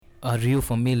Are you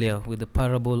familiar with the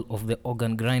parable of the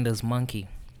organ grinder's monkey?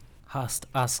 Hurst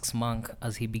asks Mank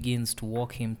as he begins to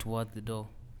walk him toward the door.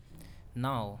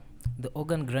 Now, the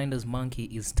organ grinder's monkey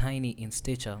is tiny in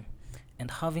stature, and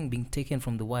having been taken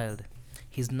from the wild,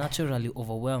 he is naturally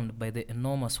overwhelmed by the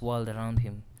enormous world around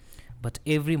him. But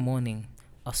every morning,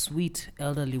 a sweet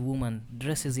elderly woman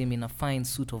dresses him in a fine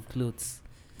suit of clothes.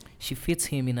 She fits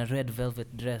him in a red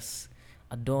velvet dress,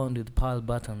 adorned with pearl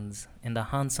buttons, and a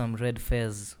handsome red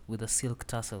fez with a silk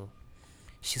tassel.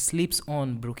 She slips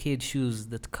on brocade shoes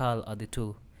that curl at the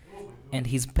toe, and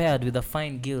he's paired with a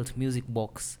fine gilt music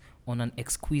box on an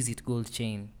exquisite gold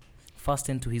chain,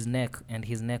 fastened to his neck and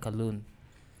his neck alone.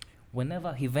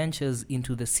 Whenever he ventures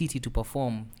into the city to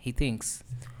perform, he thinks,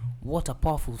 "What a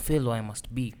powerful fellow I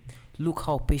must be. Look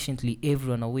how patiently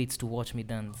everyone awaits to watch me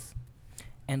dance."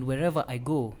 And wherever I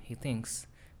go, he thinks,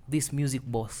 this music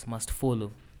box must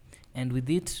follow, and with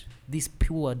it, this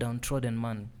poor downtrodden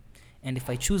man. And if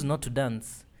I choose not to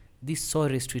dance, this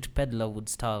sorry street peddler would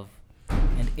starve.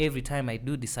 And every time I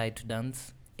do decide to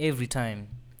dance, every time,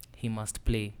 he must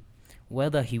play,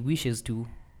 whether he wishes to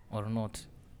or not.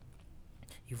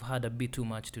 You've had a bit too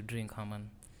much to drink, Herman.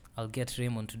 I'll get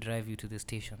Raymond to drive you to the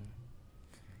station.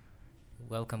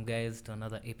 Welcome, guys, to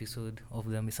another episode of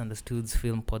the Misunderstoods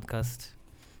Film Podcast.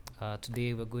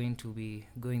 Today we're going to be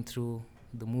going through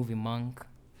the movie Mank.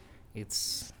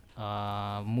 It's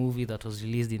a movie that was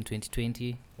released in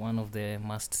 2020, one of the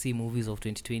must-see movies of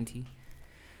 2020.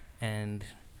 And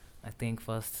I think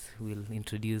first we'll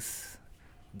introduce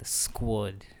the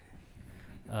squad.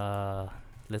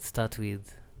 Let's start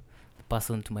with the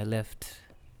person to my left.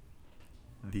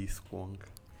 The Squonk.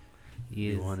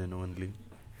 He The is, one and only.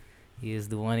 he is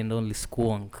the one and only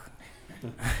Squonk.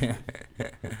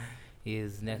 He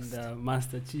is next. And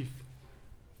Master Chief.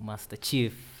 Master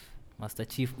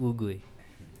Chief Ugwe.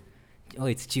 Oh,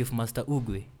 it's Chief Master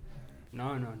Ugwe.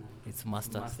 No. It's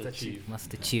Master Chief.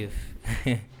 Master Chief.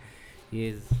 He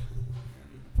is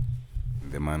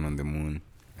The man on the moon.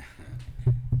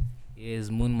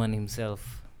 Moonman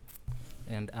himself.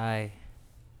 And I,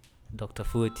 Dr.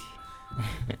 Foti.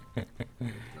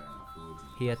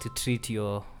 Here to treat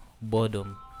your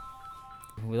boredom.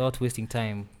 Without wasting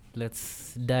time,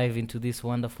 let's dive into this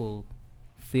wonderful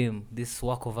film, this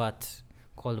work of art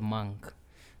called Mank.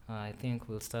 I think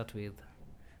we'll start with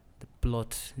the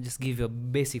plot. Just give you a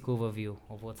basic overview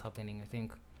of what's happening. I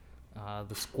think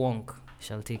the Squonk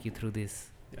shall take you through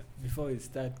this. Yeah. Before we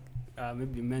start,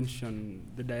 maybe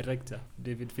mention the director,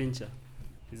 David Fincher.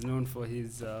 He's known for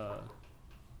his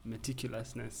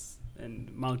meticulousness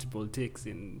and multiple takes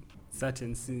in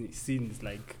certain scenes,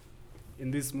 like in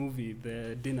this movie,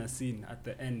 the dinner scene at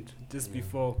the end, just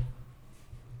before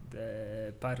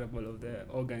the parable of the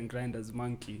organ grinder's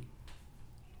monkey.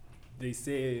 They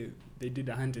say they did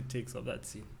 100 takes of that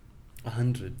scene.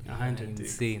 100. 100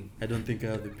 takes. Insane. I don't think I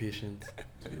have the patience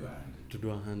to do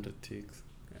 100 takes.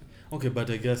 Okay, but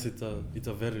I guess it's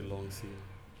a very long scene.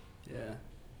 Yeah.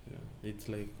 Yeah, it's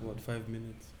like 5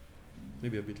 minutes,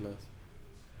 maybe a bit less,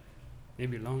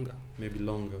 Maybe longer. maybe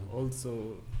longer.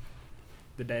 Also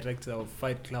the director of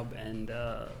Fight Club and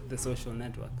The Social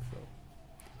Network, so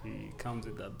he comes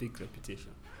with a big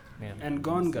reputation. Yeah. And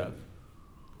Gone Girl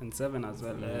and Seven as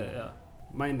well.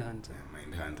 Mindhunter.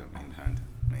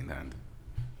 Mindhunter.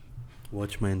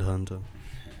 Watch Mindhunter.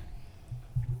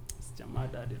 It's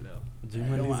Jamaa Daddy leo.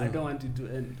 Jamaa I don't want it to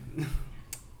end.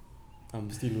 I'm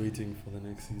still waiting for the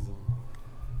next season.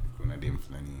 Kuna dem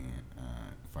fulani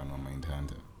fan wa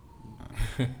Mindhunter.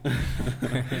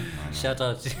 Shout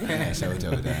out. Shout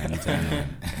out Anita.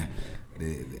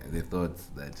 The thoughts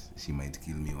that she might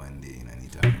kill me one day in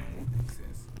Anita makes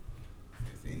sense.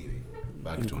 Yes, anyway,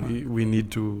 back to Mank. We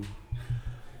need to.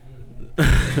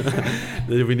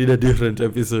 We need a different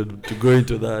episode to go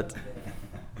into that.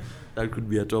 That could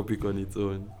be a topic on its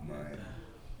own.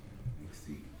 Next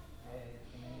week.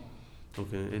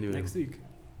 Okay. Anyway. Next week.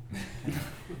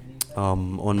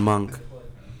 On Mank.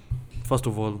 First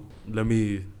of all, let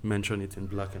me mention it in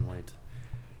black and white.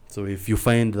 So if you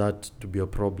find that to be a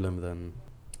problem, then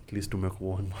at least to make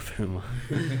one mapema.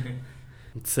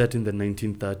 It's set in the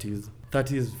 1930s,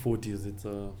 30s,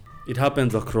 40s. It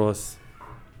happens across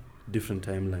different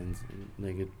timelines.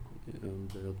 Like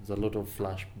there's a lot of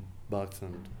flashbacks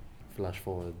and flash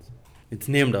forwards. It's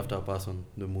named after a person.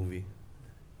 The movie.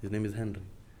 His name is Henry.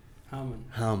 Herman.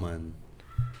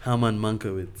 Herman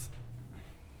Mankiewicz.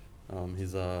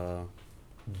 He's a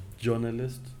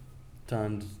journalist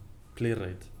turned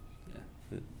playwright.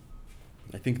 Yeah.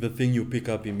 I think the thing you pick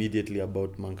up immediately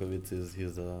about Mankiewicz is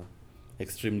he's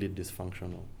extremely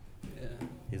dysfunctional. Yeah.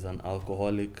 He's an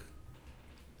alcoholic.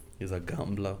 He's a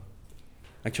gambler.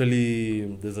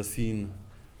 Actually, there's a scene.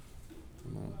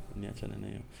 No, niachane na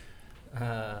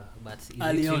hiyo. But is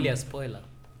Early it really on. a spoiler?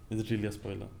 Is it really a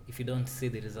spoiler? If you don't see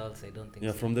the results, I don't think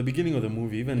Yeah, so. from the beginning of the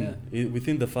movie, even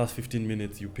within the first 15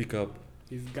 minutes, you pick up.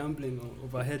 He's gambling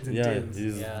over heads and Yeah, tails.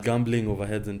 he's Yeah. gambling over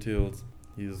heads and tails.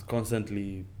 He's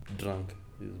constantly drunk.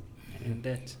 In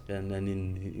debt. And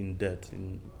in debt,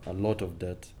 in a lot of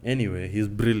debt. Anyway, he's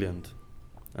brilliant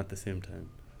at the same time.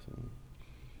 So,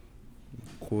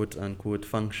 quote unquote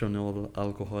functional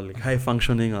alcoholic, high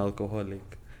functioning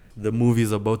alcoholic. The movie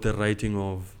is about the writing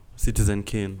of Citizen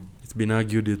Kane. It's been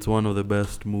argued it's one of the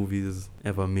best movies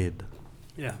ever made.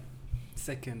 Yeah.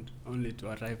 Second only to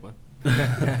Arrival.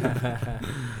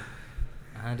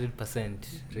 100%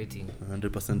 rating.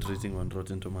 100% rating on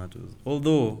Rotten Tomatoes.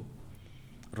 Although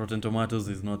Rotten Tomatoes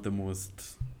is not the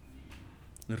most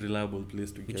reliable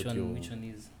place to Which get your...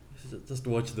 one is? Just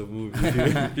watch the movie.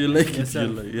 If you like it, you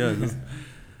Yourself. like. Yeah, just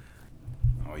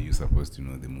How are you supposed to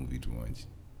know the movie to watch?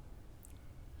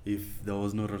 if there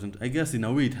was no Rotten... I guess in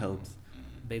a way it helps.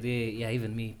 By the way, yeah,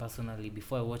 even me personally,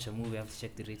 before I watch a movie, I have to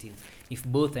check the ratings. If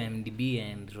both IMDb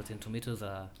and Rotten Tomatoes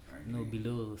are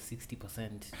below 60%,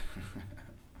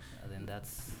 then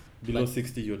that's Below but-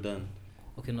 60, you're done.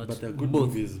 okay. Not But there are good both.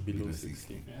 movies below Below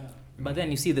 60. Yeah. But then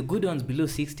you see the good ones below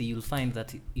 60, you'll find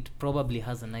that it probably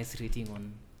has a nice rating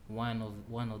on one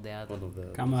of the other. One of the...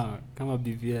 Kama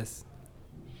BVS.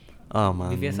 Ah,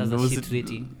 man. BVS has a those shit it-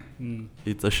 rating.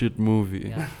 It's a shit movie.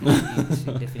 Yeah,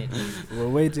 it definitely is. We're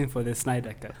waiting for the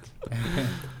Snyder cut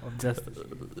of Justice.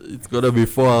 It's gonna be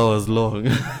 4 hours long.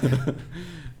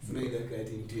 Snyder Cut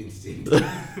in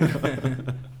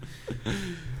 2010.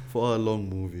 4 hour long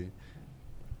movie.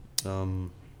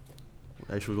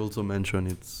 I should also mention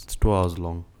it's 2 hours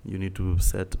long. You need to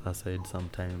set aside some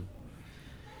time.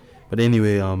 But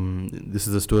anyway, this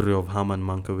is the story of Herman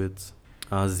Mankiewicz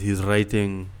as he's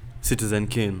writing Citizen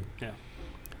Kane. Yeah.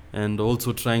 And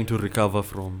also trying to recover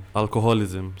from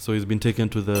alcoholism. So he's been taken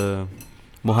to the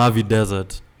Mojave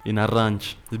Desert in a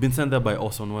ranch. He's been sent there by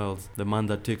Orson Welles, the man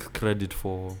that takes credit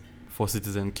for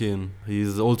Citizen Kane.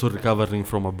 He's also recovering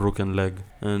from a broken leg.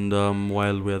 And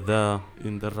while we're there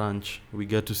in the ranch, we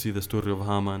get to see the story of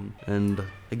Herman. And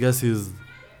I guess his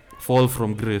fall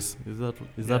from grace. Is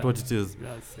that what it is?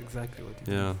 That's exactly what it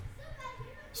is. Yeah.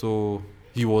 So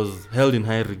he was held in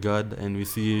high regard, and we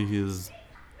see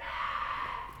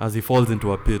as he falls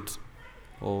into a pit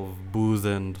of booze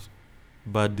and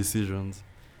bad decisions.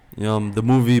 The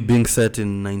movie being set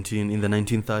in the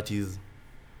 1930s,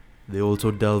 they also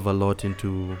delve a lot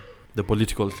into the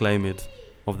political climate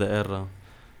of the era.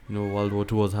 World War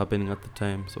II was happening at the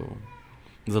time, so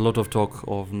there's a lot of talk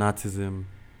of Nazism,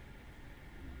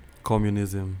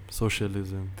 communism,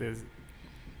 socialism.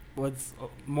 What's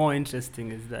more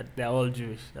interesting is that they're all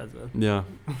Jewish as well. Yeah.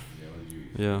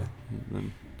 Yeah.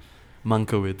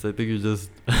 Mankiewicz, I think you just...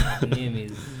 Name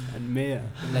is And Mayor.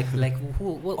 like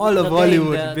who? What, All the of guy in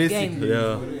Hollywood, the- basically.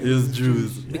 guy in Yeah, he's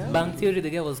Jews. Big Bang Theory, the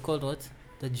guy was called what?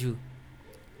 The Jew.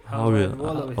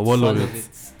 Wolowitz.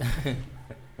 Wolowitz.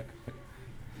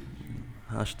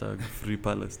 Hashtag Free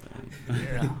Palestine.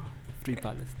 Yeah. Free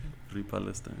Palestine. Free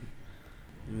Palestine.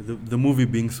 The movie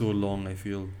being so long, I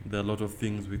feel there are a lot of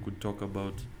things we could talk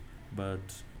about, but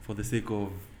for the sake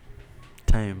of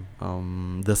time,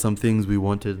 there's some things we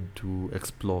wanted to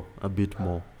explore a bit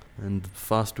more. And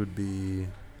first would be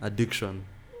addiction,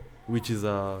 which is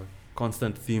a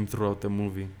constant theme throughout the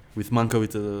movie, with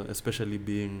Mankiewicz especially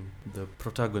being the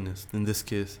protagonist. In this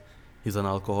case, he's an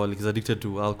alcoholic. He's addicted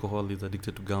to alcohol. He's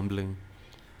addicted to gambling.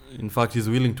 In fact, he's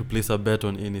willing to place a bet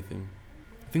on anything.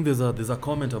 I think there's a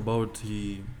comment about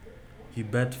he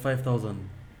bet $5,000.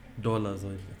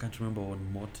 I can't remember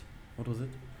what was it?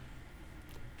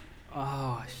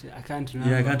 Oh shit! I can't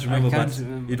remember. Yeah, I can't remember, but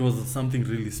remember. it was something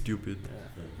really stupid.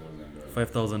 Yeah.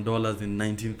 $5,000 in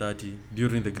 1930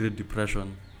 during the Great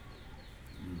Depression.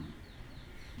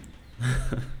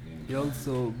 He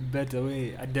also bet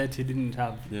away a debt he didn't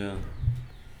have. Yeah.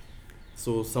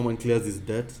 So someone clears his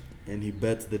debt, and he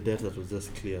bets the debt that was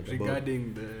just cleared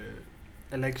Regarding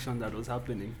the election that was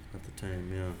happening. at the time.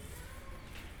 Yeah.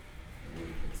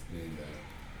 Explain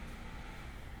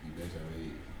that. You bet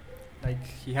away. Like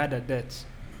he had a debt.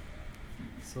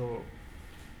 So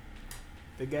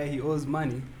the guy he owes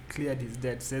money cleared his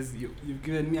debt. Says you've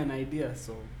given me an idea,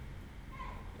 so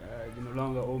you no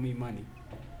longer owe me money.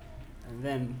 And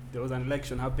then there was an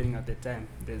election happening at the time.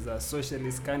 There's a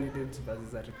socialist candidate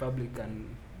versus a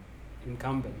Republican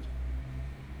incumbent.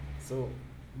 So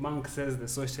Mank says the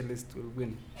socialist will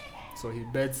win. So he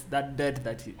bets that debt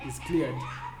that is cleared,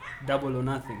 double or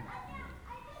nothing.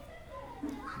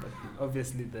 But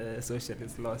obviously the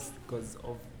socialist lost because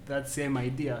of that same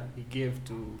idea he gave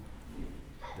to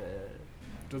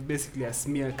it was basically a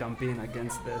smear campaign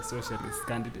against the socialist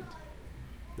candidate.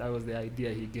 That was the idea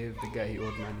he gave the guy he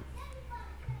owed money.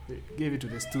 He gave it to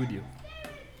the studio.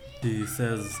 He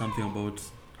says something about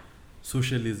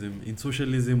socialism. In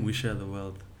socialism, we share the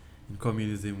wealth. In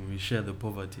communism, we share the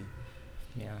poverty.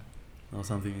 Yeah. Or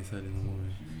something he said in the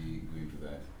movie. Should we go into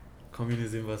that?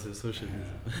 Communism versus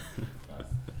socialism.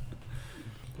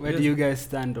 Where do you guys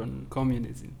stand on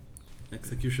communism?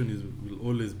 Execution will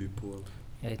always be poor.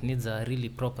 Yeah, it needs a really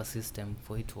proper system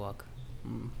for it to work.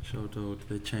 Shout out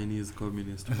the Chinese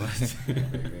Communist Party. They're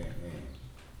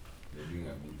doing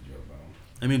a good job.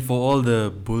 I mean, for all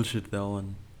the bullshit they're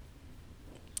on,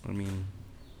 I mean,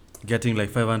 getting like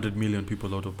 500 million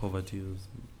people out of poverty is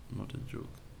not a joke.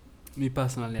 Me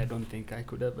personally, I don't think I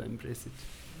could ever embrace it.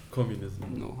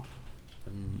 Communism. No.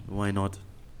 And why not?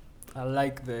 I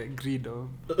like the greed of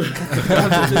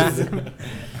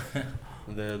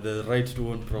The right to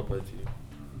own property.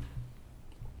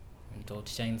 And to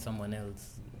outshine someone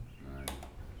else.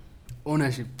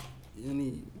 ownership.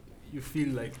 You feel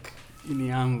like ini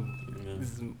yangu. Yeah.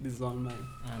 This is all mine.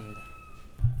 And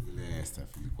Ile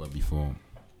stuff ilikuwa before,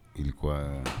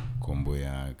 ilikuwa combo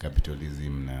ya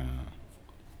capitalism na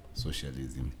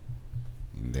socialism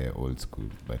in the old school,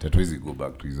 but hatuwezi go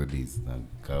back to hizo days na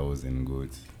cows and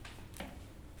goats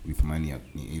with money.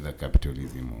 Ni either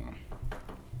capitalism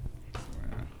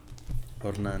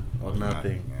Or none. Or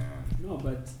nothing. No,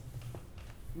 but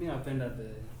me napenda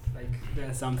there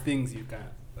are some things you can,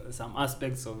 some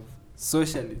aspects of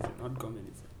socialism, not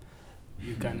communism,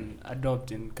 you can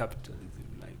adopt in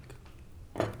capitalism,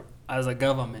 like as a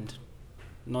government,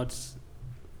 not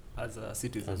as a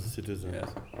citizen. As citizens. Yeah.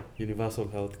 Universal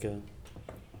healthcare.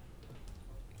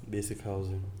 Basic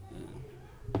housing.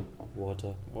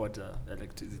 Water. Water,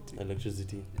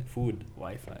 electricity, Food.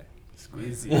 Wi-Fi.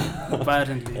 Squeezy.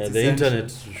 Apparently, it's The essential.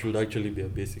 internet should actually be a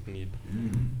basic need.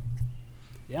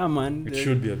 Yeah, man. It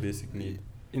should be a basic need.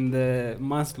 In the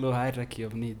Maslow hierarchy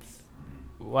of needs,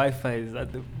 Wi-Fi is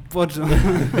at the bottom.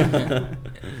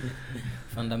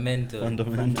 fundamental.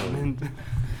 Fundamental.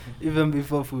 Even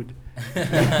before food.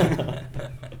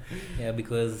 Yeah,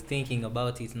 because thinking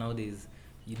about it nowadays,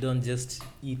 you don't just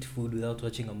eat food without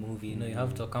watching a movie. You know, you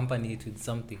have to accompany it with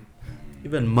something.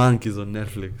 Even Mank is on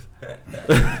Netflix.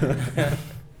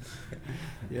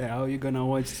 Yeah, how are you gonna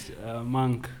watch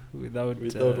Mank without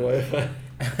Wi-Fi?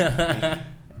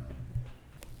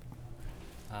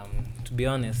 To be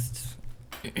honest,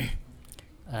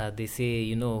 they say,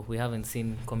 you know, we haven't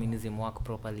seen communism work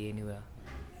properly anywhere.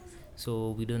 So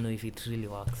we don't know if it really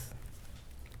works.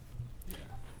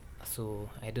 So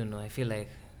I don't know. I feel like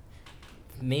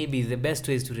maybe the best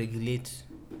way is to regulate,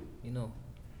 you know.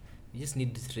 You just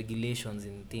need these regulations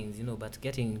in things, you know, but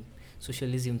getting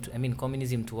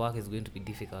communism to work is going to be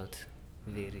difficult.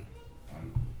 Very.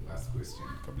 Last question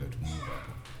kabla tumove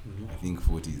hapo. I think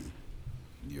 40s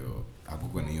ndio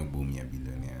hakukuwa na hiyo boom ya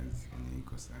billionaires yenye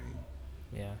iko sahi.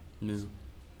 Yeah.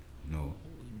 No.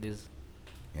 This.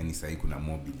 Yani sahi kuna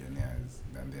more billionaires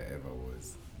than there ever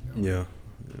was. Yeah,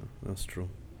 that's true.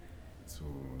 So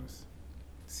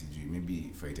CG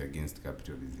maybe fight against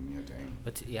capitalism your time.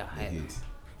 But yeah,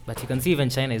 But you can see even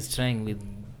China is trying with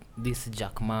this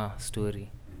Jack Ma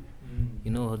story.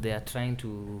 You know, they are trying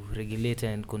to regulate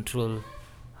and control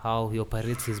how he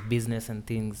operates his business and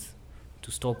things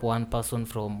to stop one person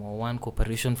from or one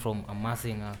corporation from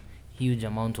amassing a huge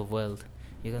amount of wealth.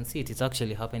 You can see it's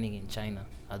actually happening in China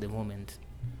at the moment.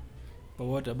 But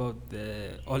what about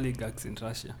the oligarchs in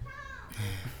Russia?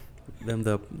 Them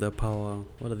the power,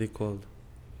 what are they called?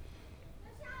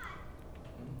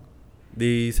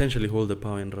 They essentially hold the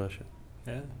power in Russia.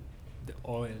 Yeah, the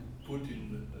oil.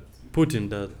 Putin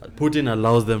does. Putin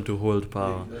allows them to hold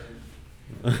power.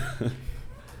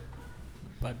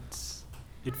 But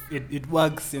it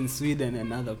works in Sweden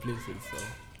and other places. So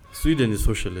Sweden is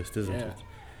socialist, isn't yeah. it?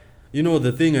 You know,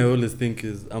 the thing I always think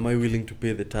is, am I willing to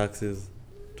pay the taxes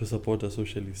to support a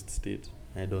socialist state?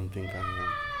 I don't think I am.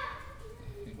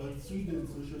 But Sweden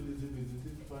socialism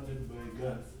is funded by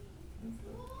gas?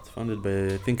 It's funded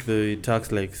by, I think they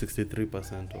tax like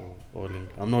 63% or all in.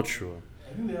 I'm not sure.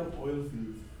 I think they have oil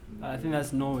fields. I think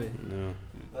that's Norway. Yeah.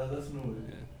 That's Norway.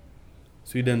 Yeah.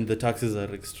 Sweden, the taxes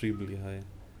are extremely high.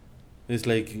 It's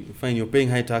like, fine, you're paying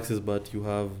high taxes, but you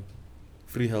have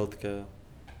free healthcare,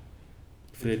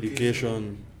 free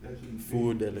education,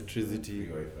 food, electricity.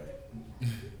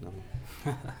 No.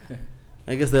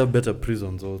 I guess they have better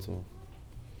prisons also.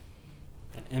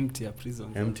 Emptier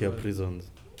prisons. Emptier as well. prisons.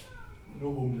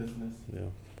 No homelessness. Yeah.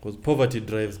 Because poverty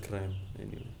drives crime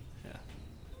anyway.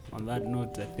 On that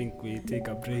note, I think we take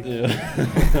a break. Yeah.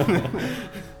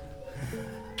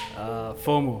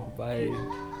 FOMO by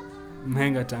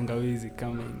Mhenga Tangawizi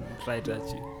coming right at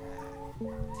you.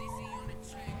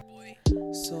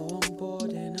 So I'm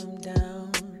bored and I'm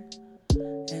down,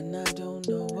 and I don't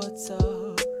know what's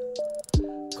up,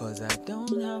 'cause I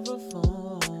don't have a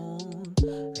phone,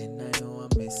 and I know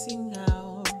I'm missing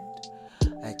out.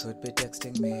 I could be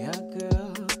texting me a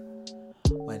girl,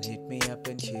 one hit me up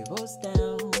and she was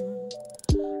down,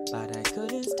 but I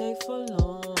couldn't stay for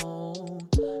long,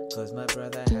 'cause my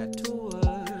brother had to work.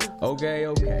 Okay,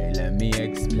 let me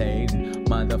explain.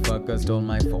 Motherfucker stole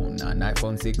my phone, an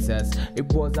iPhone 6S.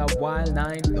 It was a wild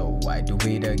night though, I do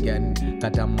it again.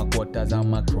 Kata makwota za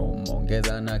machrome,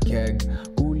 ongeza na keg.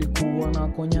 Kulikuwa na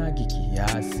konyagi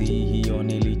kiasi, hiyo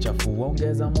nilichafua,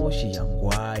 ongeza moshi ya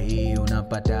ngwai.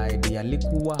 Unapata idea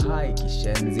likuwa high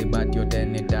kishenzi, but yote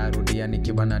nitarudia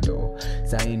nikiwa na do.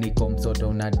 Sahi niko msoto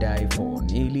unadai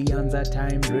phone. Ilianza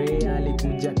time Ray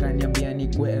alikuja kaniambia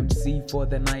nikwe MC for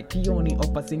the night. Hiyo ni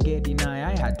offer singe deny,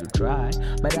 I had to try,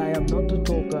 but I am not a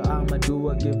talker, I'm a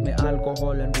doer. Give me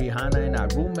alcohol and Rihanna in a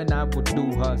room and I would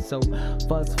do her. So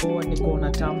fast forward, niko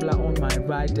na Tumblr on my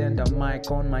right and a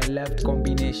mic on my left.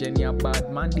 Combination ya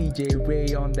bad man DJ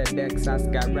Ray on the decks.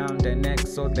 Ask around the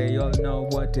next so they all know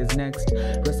what is next.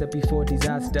 Recipe for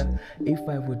disaster. If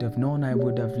I would have known I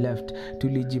would have left.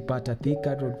 Tulijipata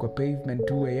Thika Road kwa pavement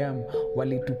 2 a.m.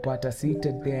 Walitupata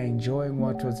seated there enjoying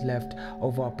what was left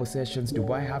of our possessions.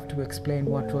 Do I have to explain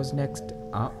what was next?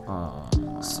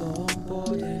 So I'm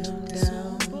bored and I'm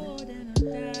down,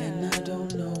 and I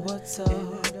don't know what's up,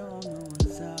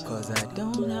 'cause I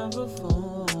don't have a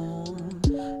phone,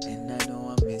 and I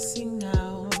know I'm missing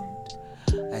out.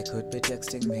 I could be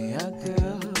texting me a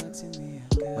girl,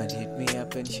 one hit me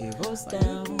up and she was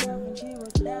down,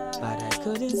 but I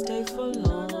couldn't stay for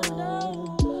long,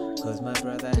 'cause my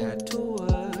brother had to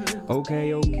work.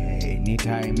 Okay, ni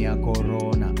time ya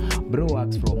corona. Bro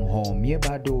works from home, ye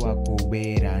bado wako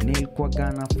bera. Nilikuwa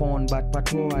gana phone but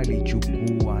pato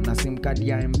alichukua. Na sim card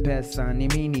ya M-Pesa ni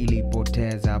mimi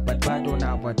nilipoteza, but bado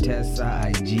nawatesa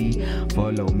IG.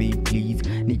 Follow me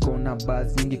please. Niko na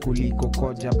buzz nyingi kuliko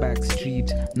koja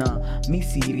backstreet. Na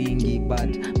misi ringi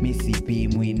but misi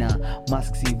pimwi, na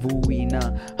mask sivui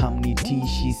na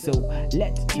hamnitishi. So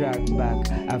let's track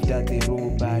back after the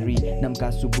robbery. Na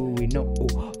mkasubuhi no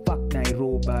fuck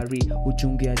Nairobi,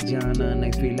 uchungia jana na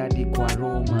ifiladi kwa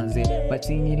romanze, but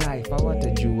sinyi life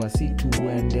hawatajua si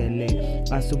tuendele.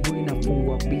 Asubuhi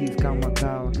nafungwa biz kama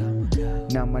kawa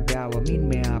na madawa, mi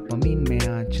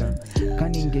nimeacha.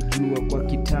 Kaningejua kwa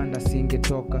kitanda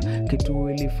singetoka, kitu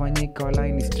ilifanyika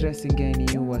walai ni stress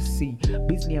ingeniua. Si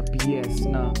business ya PS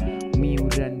na mi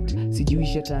urent, sijui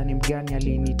shetani mgani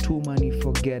alinituma ni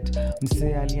forget.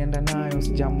 Msee alienda nayo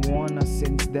sijamuona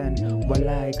since then,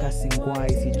 walai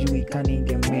kasingwai sijui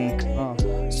kaninge make.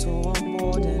 So I'm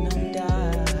bored and I'm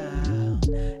down,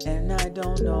 and I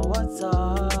don't know what's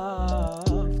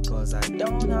up, 'cause I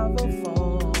don't have a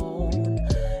phone,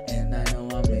 and I know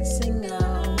I'm missing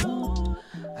out.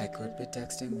 I could be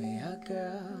texting me a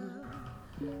girl,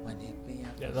 one hit me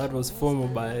up. Yeah, that was FOMO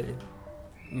by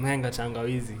Mhenga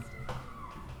Tangawizi.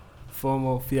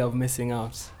 FOMO, fear of missing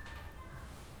out.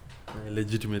 I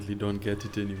legitimately don't get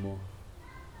it anymore.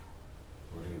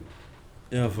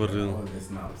 Yeah, for real. All the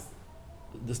snaps.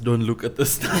 Just don't look at the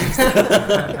snaps.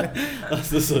 That's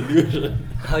the solution.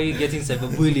 How are you getting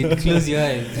cyberbullied? Close your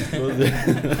eyes.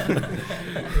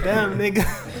 Damn, nigga.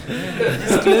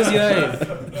 Just close your eyes.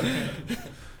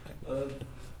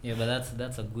 Yeah, but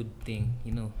that's a good thing,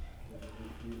 you know.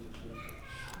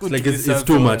 It's like it's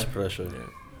too much pressure,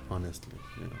 honestly.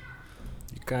 Yeah.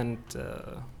 You can't.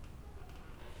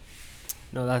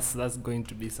 No, that's going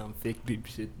to be some fake deep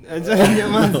shit.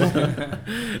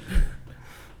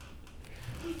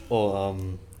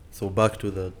 So back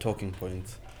to the talking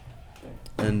points,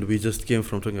 and we just came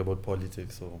from talking about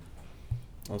politics. So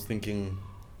I was thinking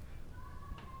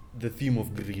the theme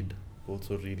of greed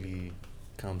also really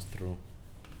comes through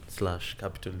 /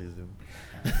 capitalism.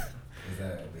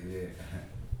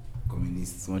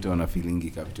 Communists wote wana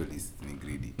feelingi capitalists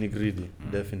ni greedy.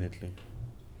 Definitely.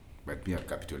 But pia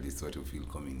capitalists wote feel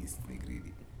communists ni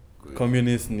greedy.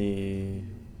 Communist ni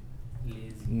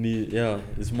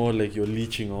it's more like you're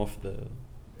leeching off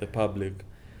the public.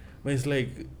 But it's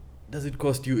like, does it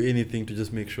cost you anything to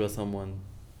just make sure someone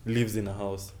lives in a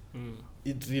house?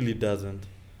 It really doesn't.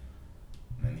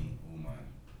 Nani woman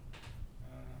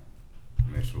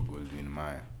Metro Goldwyn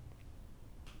Mayer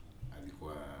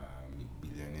alikuwa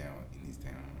billionaire in his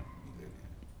time.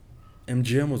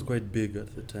 MGM was quite big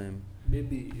at the time.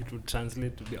 Maybe it would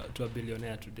translate to a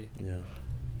billionaire today. Yeah.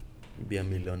 Be a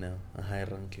millionaire, a high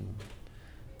ranking.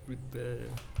 With the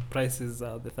prices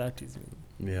of the 30s.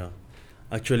 Yeah.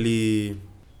 actually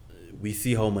we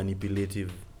see how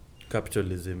manipulative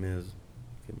capitalism is.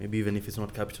 Okay, maybe even if it's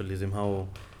not capitalism, how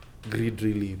greed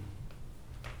really,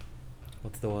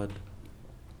 what's the word?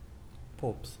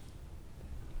 Pops.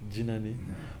 Jinani?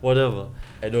 Whatever.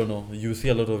 I don't know. You see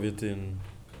a lot of it in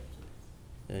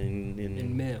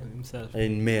Mayor himself.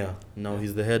 In Mayor. Now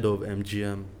he's the head of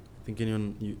MGM. I think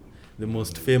the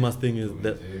most famous thing is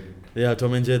that, yeah,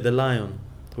 Tom and Jerry, the lion.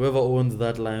 Whoever owns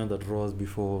that lion that roars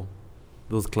before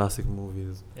those classic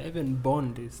movies. Yeah, even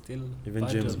Bond is still. Even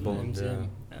part James of Bond, MGM.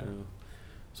 yeah.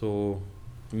 So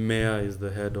Mayor is the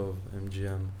head of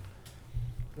MGM.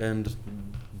 And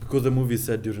because the movie is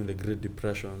set during the Great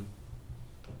Depression,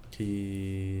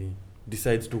 he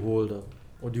decides to hold a,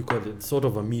 what do you call it, sort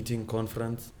of a meeting,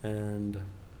 conference, and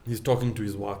he's talking to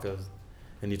his workers,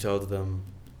 and he tells them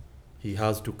he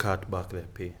has to cut back their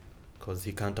pay because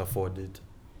he can't afford it,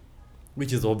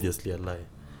 which is obviously a lie.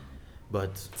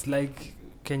 But it's like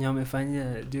Kenya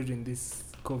wamefanya during this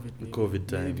COVID.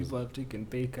 COVID Many times. people have taken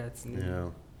pay cuts. Yeah.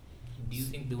 Do you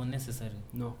think they were necessary?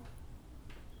 No.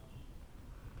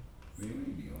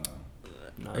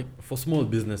 No. For small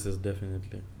businesses,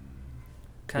 definitely.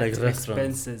 Cut like restaurants.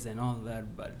 expenses and all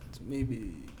that, but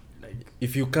maybe like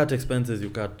If you cut expenses, you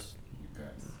cut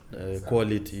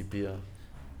quality, yeah.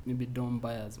 maybe don't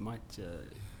buy as much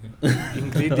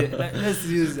ingredient. Like, let's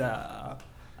use a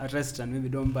restaurant. Maybe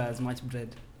don't buy as much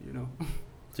bread. You know,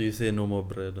 So you say no more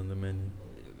bread on the menu.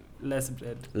 less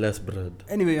bread. Less bread.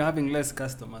 Anyway, you're having less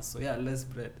customers, so yeah, less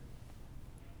bread.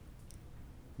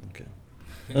 Okay.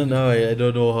 No, I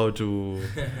don't know how to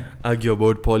argue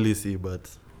about policy,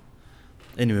 but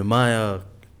anyway, Maya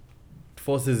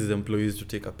forces his employees to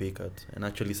take a pay cut, and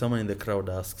actually someone in the crowd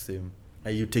asks him,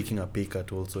 "Are you taking a pay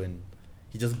cut also?" And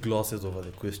he just glosses over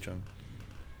the question.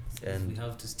 And we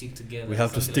have to stick together. we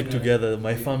have to something stick like that. together.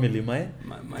 My family, my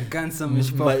handsome I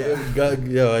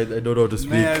don't know how to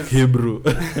speak Maya's Hebrew.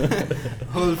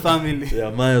 whole family. Yeah,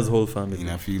 Maya's whole family.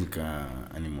 Ina feel ka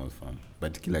animal farm,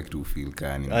 but kila kitu feel ka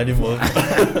animal. Animal.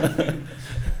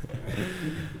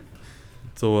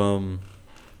 So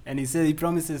And he said he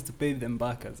promises to pay them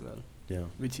back as well, yeah,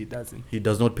 which he doesn't. he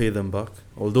does not pay them back,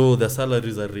 although their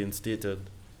salaries are reinstated.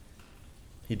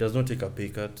 He does not take a pay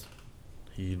cut.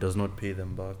 He does not pay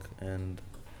them back, and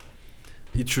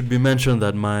it should be mentioned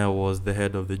that Maya was the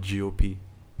head of the GOP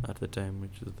at the time,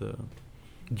 which is the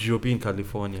GOP in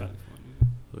California.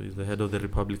 So he's the head of the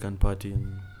Republican Party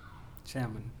and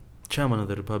chairman of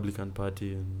the Republican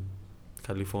Party in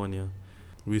California.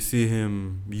 We see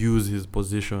him use his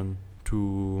position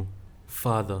to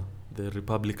further the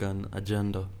Republican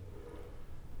agenda.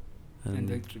 And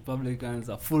the Republicans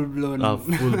are full blown.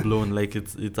 Like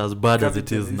it's as bad as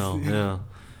it is Capitalists, now. yeah. Yeah.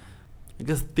 I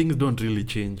guess things don't really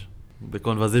change. The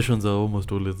conversations are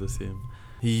almost always the same.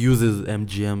 He uses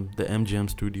the MGM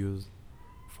studios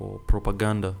for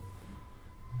propaganda.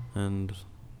 And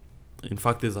in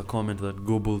fact, there's a comment that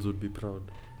Goebbels would be proud.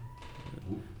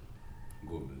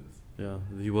 Goebbels. Yeah,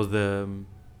 he was the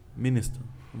minister.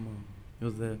 He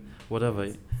was the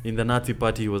whatever. In the Nazi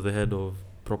party, he was the head of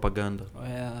propaganda. Oh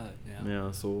yeah.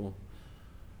 Yeah, so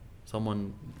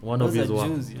one Those of his are work.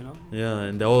 Jews, you know. Yeah,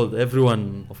 and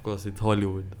everyone, of course, it's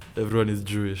Hollywood. Everyone is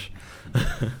Jewish.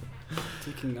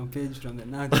 Taking a page from the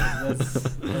Nazis,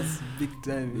 that's big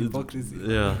time hypocrisy.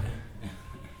 Yeah.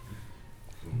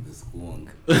 From the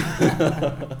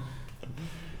squonk.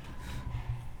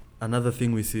 Another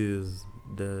thing we see is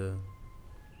the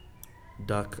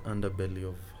dark underbelly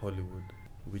of Hollywood,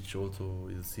 which also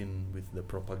is seen with the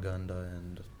propaganda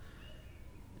and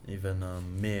even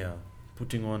Mayor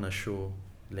putting on a show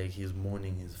like he's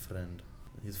mourning his friend.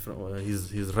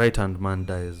 His right hand man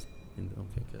dies.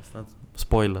 Okay, guess that's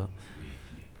spoiler.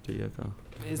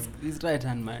 His right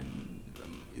hand man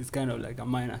is kind of like a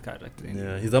minor character.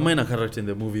 Yeah, he's a minor character in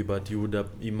the movie, but you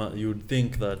would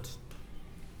think that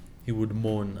he would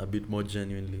mourn a bit more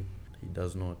genuinely. He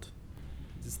does not.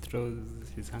 Just throws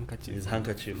his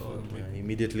handkerchief. Yeah,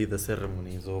 immediately the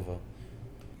ceremony is over.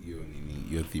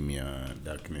 Hiyo theme ya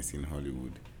darkness in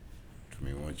Hollywood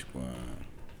tumewatch kwa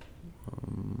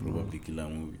probably kila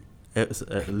movie.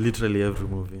 Literally every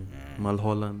movie.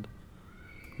 Mulholland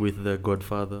with the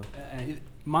Godfather.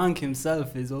 Mank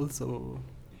himself is also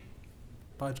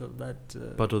part of that.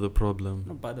 Part of the problem.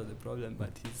 Not part of the problem,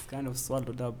 but he's kind of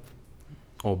swallowed up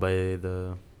by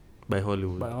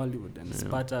Hollywood. By Hollywood and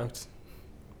spat out.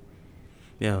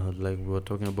 Yeah, like we were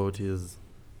talking about his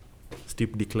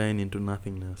steep decline into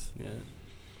nothingness. Yeah.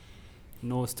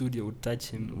 No studio would touch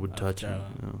him.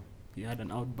 Yeah. He had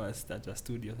an outburst at a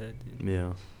studio head.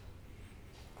 Yeah.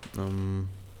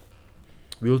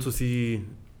 We also see,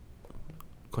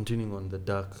 continuing on the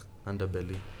dark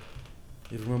underbelly,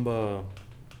 You remember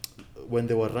when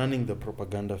they were running the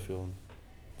propaganda film,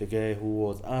 the guy who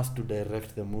was asked to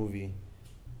direct the movie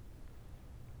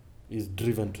is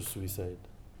driven to suicide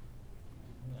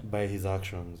by his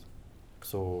actions.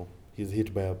 So he's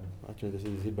hit by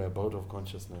he's hit by a bout of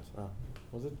consciousness.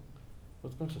 Was it?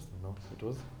 Was consciousness? No, it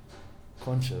was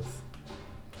conscious.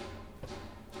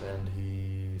 And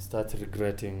he starts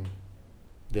regretting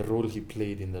the role he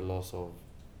played in the loss of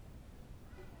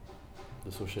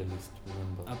the socialist,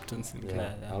 remember? Upton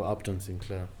Sinclair. Yeah. Upton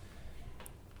Sinclair.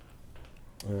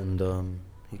 And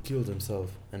he killed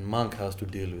himself, and Mank has to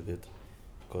deal with it.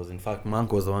 Because in fact,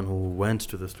 Mank was the one who went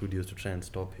to the studios to try and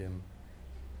stop him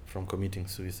from committing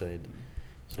suicide.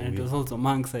 So And it was also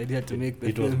Mank's idea to make the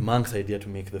it was film. Mank's idea to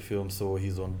make the film, so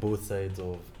he's on both sides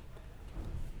of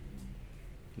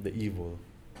the evil.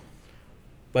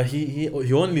 But he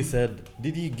only said,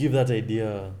 did he give that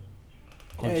idea?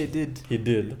 Yeah, he did. He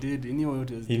did. He did. He knew what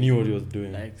he was He doing. knew what he was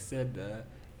doing. Like said,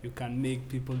 you can make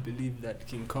people believe that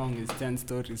King Kong is 10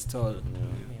 stories tall.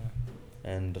 Yeah.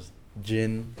 And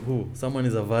Jane, someone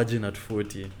is a virgin at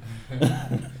 40.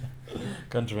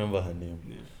 Can't remember her name.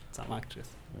 Yeah. Some actress.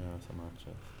 Yeah, some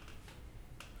actress.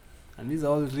 And these are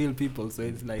all real people, so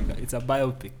it's like it's a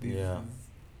biopic. This Yeah. is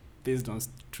based on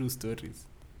true stories.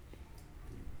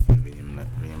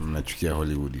 Mnachukia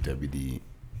Hollywood, itabidi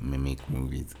make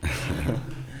movies.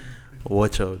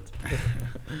 Watch out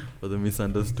for the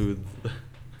misunderstood.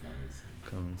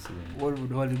 Coming soon. What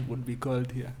would Hollywood be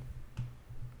called here?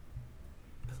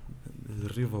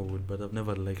 There's Riverwood, but I've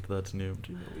never liked that name.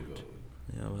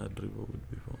 Yeah, I've had Riverwood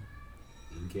before.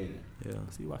 In Kenya. Yeah.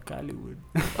 See, Wakaliwood.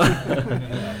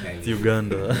 It's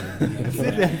Uganda.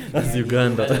 That's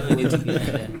Uganda. Whatever we need to get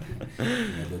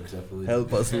there.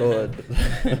 Help us, Lord.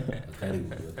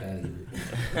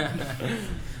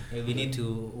 Yeah, we need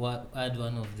to add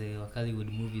one of the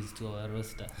Wakaliwood movies to our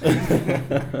roster.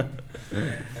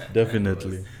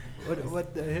 Definitely.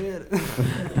 What the hell?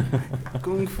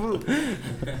 Kung Fu.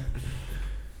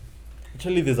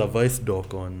 Actually, there's a Vice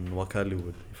doc on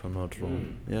Wakaliwood, if I'm not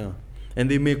wrong. Yeah. And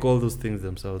they make all those things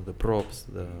themselves, the props,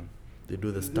 they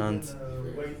do the stunts.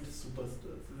 White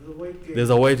superstars. There's a white guy. There's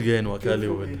a white guy in Came from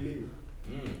Wakaliwood. LA.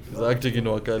 He's acting in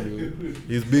Wakaliwood.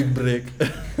 His big break.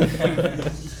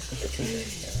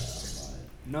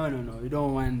 No. We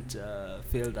don't want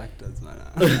failed actors, man.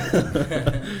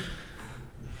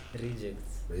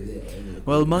 Rejects.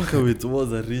 Well, Mankiewicz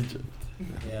was a reject.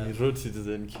 Yeah. He wrote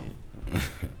Citizen Kane.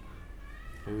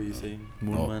 What were you saying?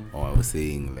 Moonman? I was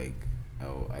saying like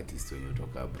how artists when you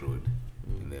talk abroad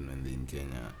and then when they're in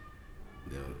Kenya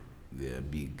they're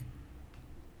big.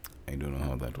 I don't know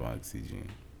how that works, CJ.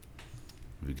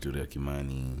 Victoria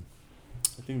Kimani.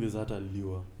 I think there's that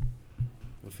allure.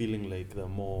 A feeling like they're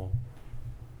more.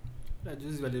 That's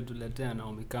usually tuletea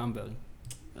Naomi Campbell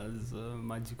as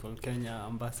magical Kenya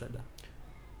ambassador.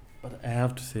 But I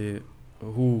have to say,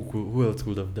 who else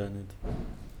could have done it?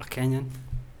 A Kenyan?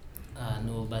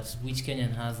 No, but which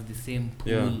Kenyan has the same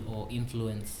pull Yeah. or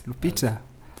influence? Lupita.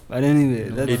 But anyway,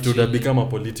 No, that's It would have become a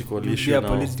political It would issue be a now.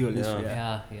 political issue,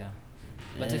 Yeah.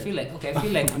 But I Yeah. feel like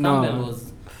Campbell No.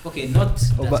 was not Oh,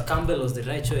 that but- Campbell was the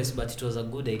right choice, but it was a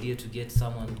good idea to get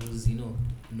someone who's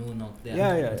known out there.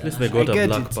 Yeah. At least they got I a get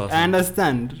black it. person. I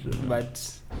understand,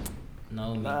 but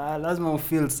Naomi. lazima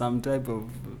feel some type of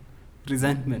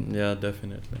resentment. Yeah,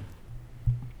 definitely.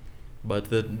 But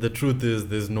the truth is,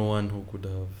 there's no one who could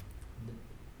have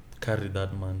carried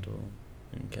that mantle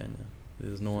in Kenya.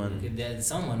 There's no one. Okay, there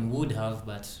someone would have,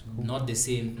 but not the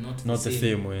same. Not the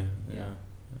same way. Yeah. Yeah.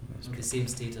 That's Not the true. same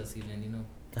status, even.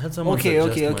 I had someone Okay.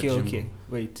 suggest Majimbo.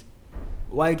 Wait.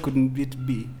 Why couldn't it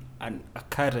be a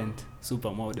current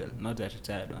supermodel, not a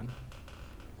retired one?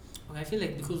 Okay, I feel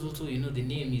like because also the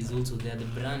name is also there, the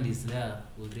brand is there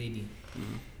already.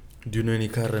 Do you know any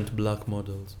current black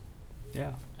models?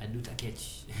 Yeah. I do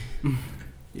Takech.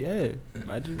 Yeah.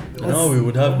 Imagine. Now we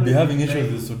would be having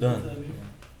issues with Sudan.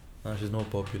 She's not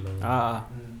popular.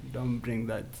 Don't bring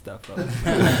that stuff up.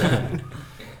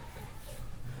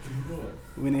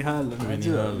 Winnie Harlow,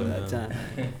 najua Harlow, achana.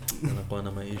 Anakuwa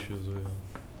na issues huyo.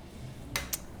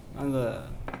 Kwanza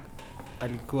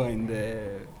alikuwa in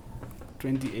the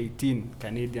 2018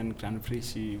 Canadian Grand Prix,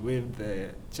 she waved the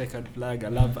checkered flag a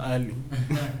lap early.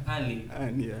 Ali.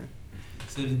 And yeah,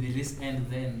 So did the race end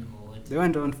then, or what? they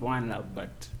went on for one lap,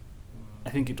 but I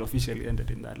think it officially ended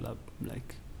in that lap.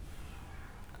 Like,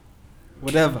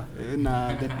 whatever.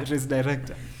 The race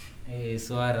director. Hey,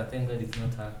 Soara, thank God it's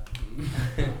not her.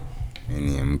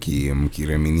 Yani mki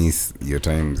reminisce your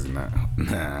times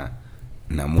na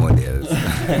na models.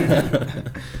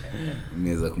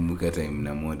 Naweza kumbuka time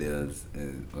na models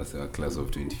was our class of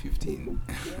 2015.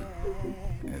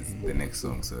 As the next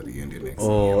song, sorry, you the next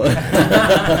Oh.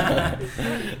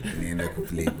 Nienda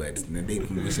kuplay but nadai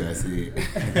kumbusha wasi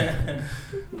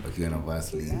wakiwa na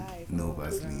Vaseline, no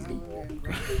Vaseline.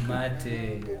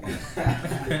 Mate.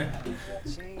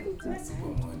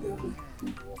 Supermodel.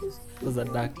 Those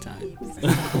are dark times.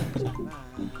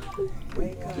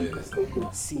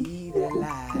 See the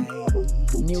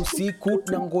light. Ni usiku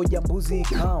tunangoja mbuzi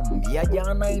kam ya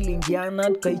jana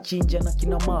ilingiana, tukaichinja na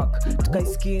kina Mark,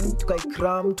 tukaiskin,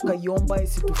 tukaikram, tukaiomba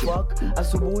isitufak.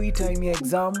 Asubuhi time ya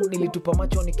exam nilitupa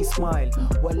macho nikismile,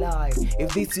 walai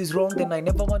if this is wrong then I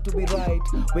never want to be right.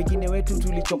 Wengine wetu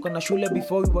tulichoka na shule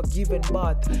before we were given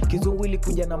birth. Kizungu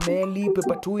ilikuja na meli,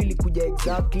 paper 2 ilikuja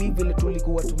exactly vile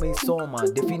tulikuwa tumeisoma.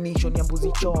 Definition ya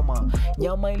mbuzi choma,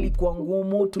 nyama ilikuwa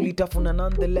ngumu, tulitafuna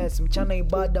nonetheless. Mchana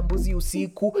ibada, mbuzi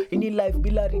usiku, ini life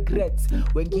bila regrets.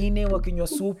 Wengine wakinywa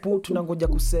supu, tunangoja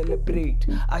kucelebrate.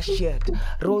 Shit,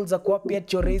 rolls za kwapia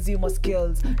chorezi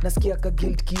maskills. Nasikia ka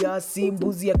guilt kiasi,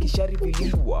 mbuzi ya kishari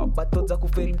viliwa. Bato za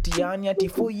kufail mtihani ati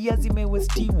 4 years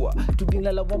imewestiwa.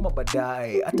 Tudila lawama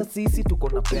baadaye, hata sisi tuko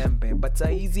na pembe. But saa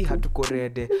hizi hatuko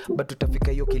rede, but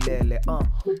tutafika hiyo kilele.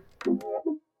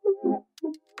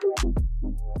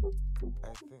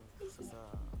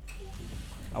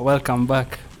 Welcome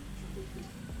back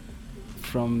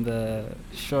from the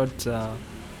short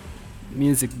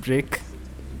music break.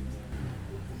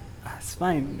 It's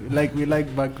fine. We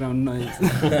like background noise.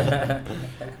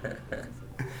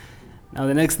 Now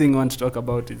the next thing I want to talk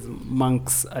about is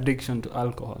Mank's addiction to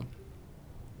alcohol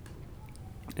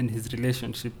and his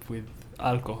relationship with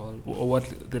alcohol, or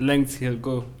what the lengths he'll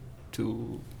go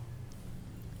to.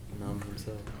 Numb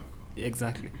himself.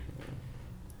 Exactly.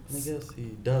 I guess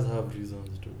he does have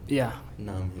reasons to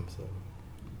numb himself.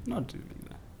 Not really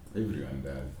that. Everyone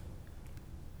does.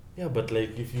 Yeah, but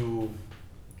like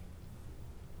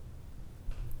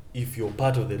if you're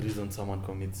part of the reason someone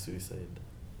commits suicide,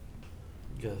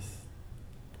 yes,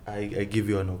 I give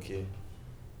you an okay.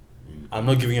 I'm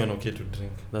not giving you an okay to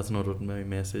drink. That's not what my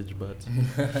message, but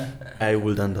I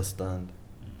would understand.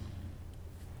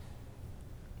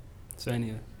 So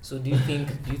anyway. So do you think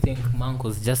Mank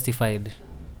was justified,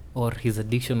 or his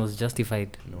addiction was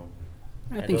justified? No.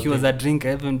 I think he was a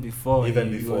drinker even before he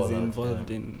was that,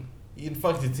 involved in... In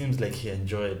fact, it seems like he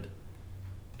enjoyed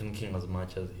drinking as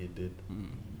much as he did.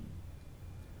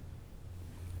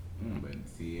 But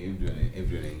see,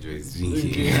 everyone enjoys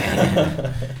drinking.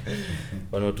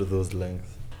 But not to those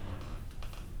lengths.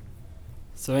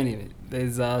 So anyway,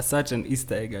 there's a certain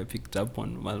Easter egg I picked up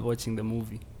on while watching the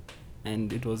movie.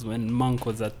 And it was when Mank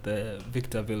was at the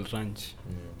Victorville Ranch.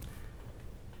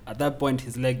 At that point,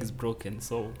 his leg is broken,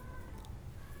 so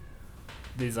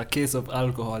there's a case of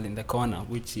alcohol in the corner,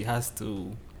 which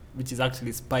is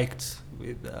actually spiked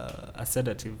with a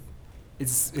sedative.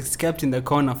 It's kept in the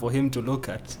corner for him to look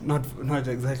at, not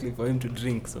exactly for him to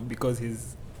drink. So because he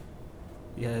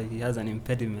has an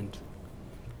impediment.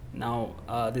 Now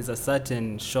there's a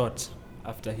certain shot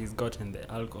after he's gotten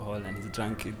the alcohol and he's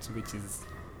drunk it, which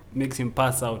makes him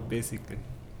pass out basically.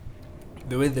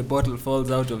 The way the bottle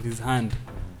falls out of his hand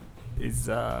is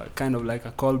kind of like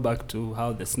a callback to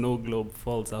how the snow globe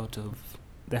falls out of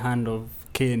the hand of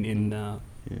Kane in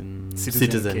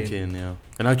Citizen Kane, yeah.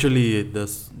 And actually, there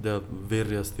are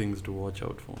various things to watch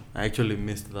out for. I actually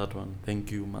missed that one. Thank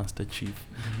you, Master Chief.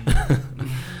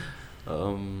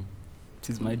 It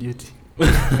is my duty.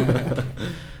 There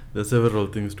are several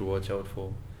things to watch out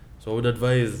for. So I would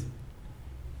advise...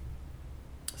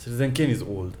 Citizen Kane is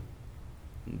old.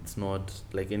 It's not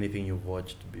like anything you've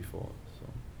watched before. So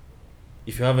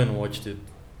if you haven't watched it,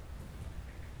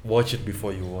 watch it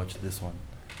before you watch this one.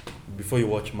 Before you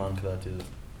watch Mank, that is.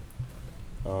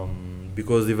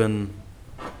 Because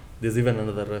there's even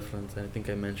another reference, I think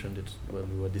I mentioned it when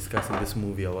we were discussing this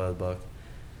movie a while back.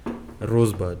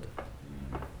 Rosebud.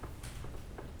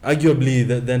 Arguably,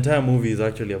 the entire movie is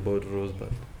actually about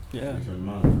Rosebud. Yeah.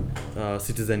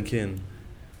 Citizen Kane.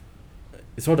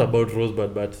 It's not about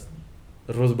Rosebud, but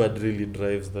Rosebud really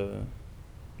drives the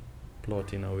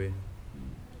plot in a way,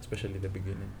 especially the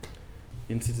beginning.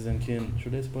 In Citizen Kane,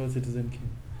 should I spoil Citizen Kane?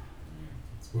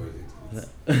 Spoil it.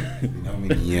 It's been how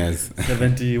many years?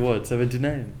 70 what?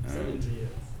 79? 70 years.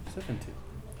 70.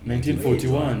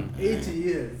 1941. 80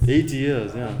 years. 80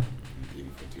 years, yeah.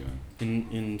 1941.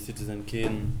 In Citizen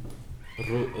Kane,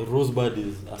 Rosebud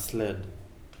is a sled,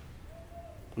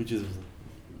 which is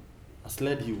a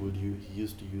sled Kane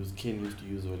used to use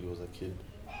when he was a kid.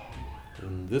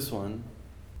 In this one,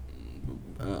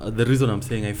 the reason I'm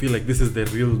saying I feel like this is the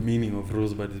real meaning of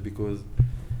Rosebud is because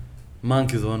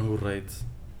Mank is the one who writes.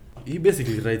 He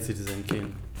basically writes Citizen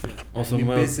Kane. Also, And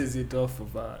he bases it off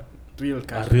of a real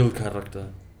character. A real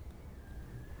character.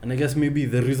 And I guess maybe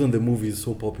the reason the movie is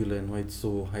so popular and why it's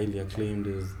so highly acclaimed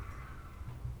is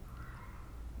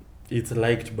it's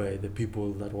liked by the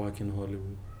people that work in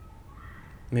Hollywood.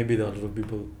 Maybe there are a lot of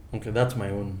people. Okay, that's my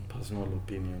own personal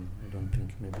opinion. I don't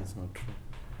think maybe it's not true.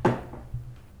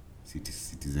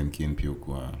 Citizen Kane pia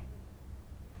kwa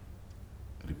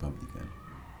Republican.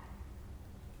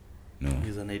 No.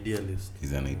 He's an idealist.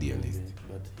 He's an idealist.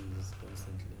 But he's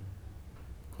constantly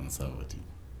conservative.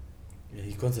 Yeah,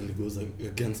 he constantly goes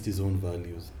against his own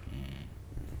values.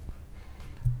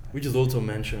 Which is also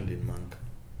mentioned in Mank.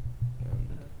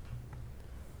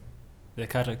 The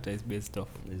character is based off.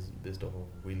 Is based off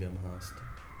of William Hurst,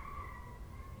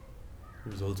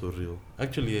 who's also real.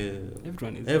 Actually,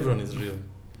 everyone is real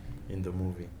in the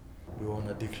movie. We want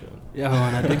addiction. Yeah, we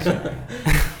want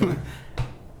addiction.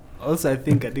 Also, I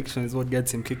think addiction is what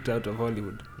gets him kicked out of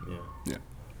Hollywood. Yeah.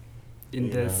 In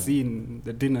the scene,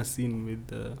 the dinner scene with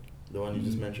the one you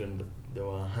just mentioned, there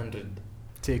were 100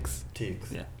 takes.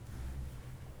 Yeah.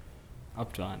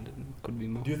 Up to 100. Could be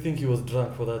more. Do you think he was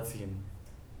drunk for that scene?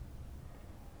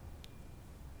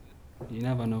 You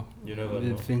never know.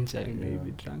 With Fincher, he may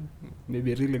be drunk.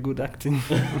 Maybe really good acting.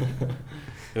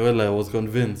 Well, I was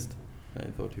convinced. I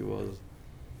thought he was.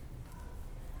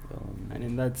 And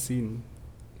in that scene,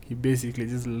 he basically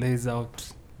just lays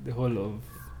out the whole of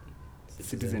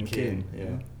Citizen Kane.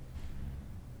 Yeah.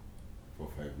 For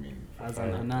 5 minutes. As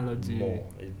an analogy. More.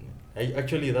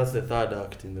 Actually, that's the third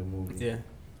act in the movie. Yeah.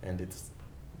 And it's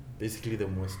basically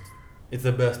it's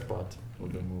the best part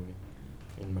of the movie,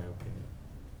 in my opinion.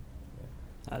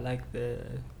 I like the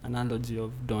analogy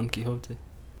of Don Quixote.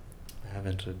 I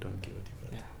haven't read Don Quixote.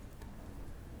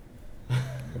 Yeah.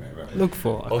 Look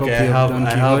for a copy I of Don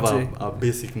Quixote. have a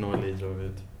basic knowledge of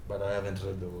it, but I haven't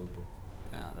read the whole book.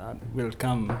 Yeah, that will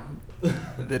come.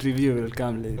 The review will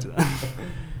come later.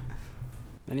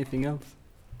 Anything else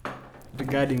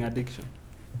regarding addiction?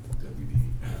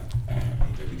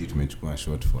 Itabidi tumechukua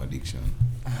shot for addiction.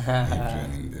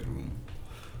 Everyone in the room.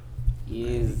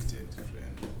 Yes. Addicted to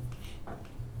friend.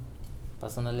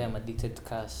 Personally, I'm addicted to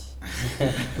cash.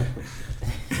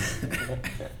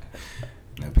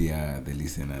 Na pia the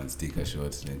listeners, take a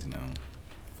shot right now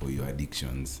for your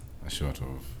addictions. A shot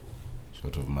of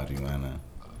marijuana,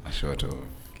 a shot of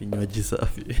Kinywaji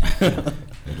safi.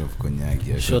 shot of cognac,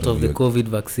 a Shot of the COVID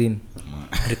vaccine.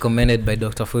 Recommended by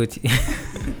Dr. Fauci.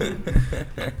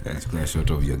 a shot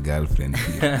of your girlfriend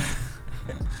here.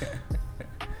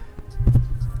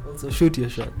 Also, shoot your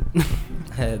shot.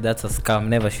 That's a scam.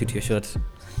 Never shoot your shot,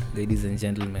 ladies and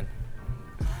gentlemen.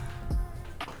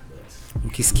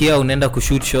 Ukisikia unaenda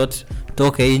kushoot shot,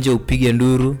 toka nje upige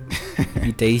nduru,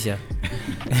 itaisha.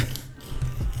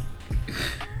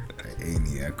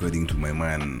 According to my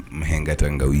man Mhenga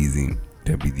Tangawizi,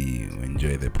 itabidi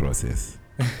enjoy the process.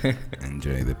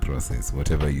 Enjoy the process.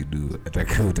 Whatever you do,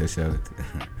 ataka utashout.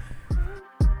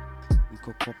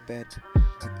 Niko kwa bed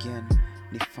again.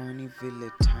 Ni funny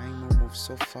vile time moves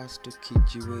so fast to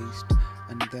kid you waste.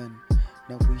 And then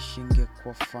na wish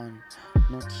ingekuwa fun.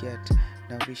 Not yet.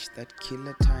 Na wish that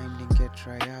killer time ninge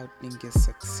try out, ninge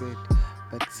succeed.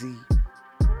 But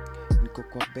niko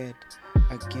kwa bed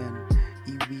again.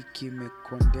 Hii wiki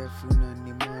imekuwa ndefu na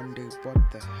ni Monday.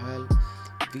 What the hell?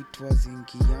 Vitu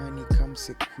wazingiani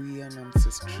kamsekuia na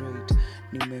mse straight.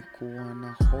 Nimekuwa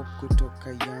na hope kutoka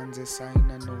yanze.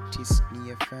 Saina notice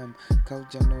ni FM.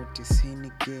 Kauja notice hii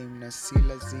ni game. Na si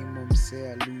lazima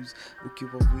msea lose.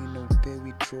 Ukiwa wina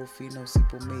upewi trophy. Na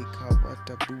usipo make hawa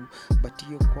tabu. But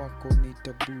hiyo kwako ni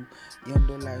tabu.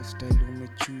 Yando lifestyle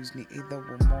umechoose. Ni either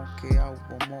wamoke au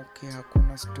wamoke.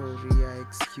 Hakuna story ya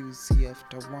excuse. See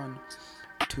after 1,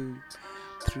 2,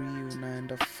 3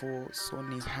 unaenda 4. So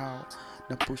ni how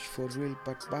na push for real,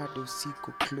 but bado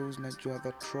siko close. Najua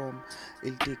the trauma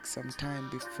it'll take some time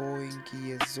before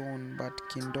ingie zone, but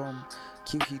kingdom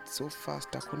Q hit so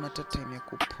fast hakuna hata time ya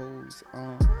kupose.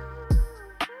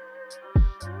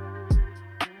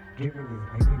 Giving is,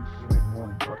 I think, even more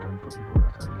important for people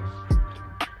that are less privileged.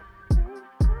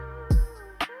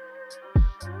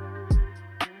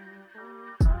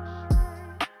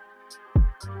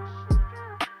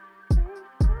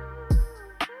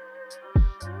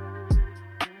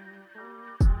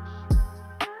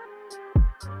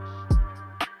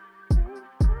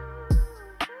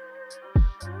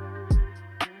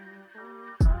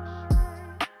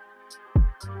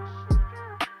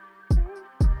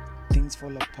 Things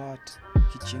fall apart,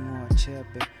 kichinua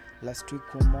chebe. Last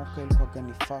week umoka ilikuwa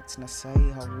gani facts na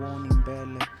sahi hauoni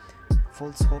mbele.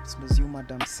 false hopes mezyu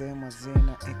madam sema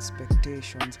zena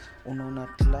expectations unaona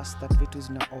at last that vitu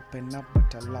zina open up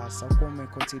but alas akuwa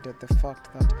umeconsider the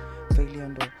fact that failure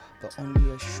ndo the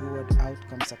only assured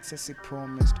outcome success is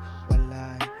promised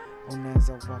walai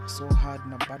unaweza work so hard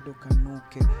na bado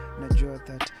kanuke najua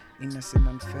that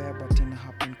inasema unfair but ina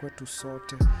happen kwetu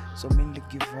sote so mainly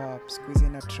give up squeeze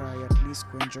na try at least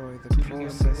enjoy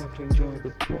the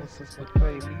process but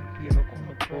faili pia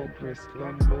hakuna progress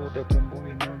landlord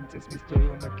atambui nonsense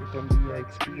mr kitambia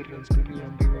experience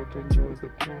tuliambiwa to enjoy the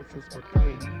process but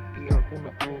faili pia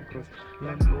hakuna progress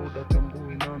landlord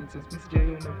atambui nonsense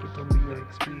mr kitambia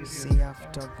experience see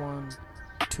after 1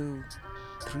 2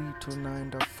 3 to 9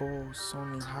 to 4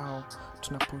 sony how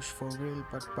tuna push for real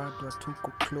but bado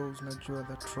hatuko close najua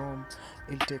that Rome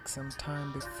it'll take some time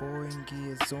before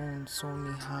ingie zone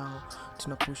sony how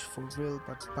tuna push for real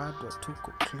but bado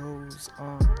hatuko close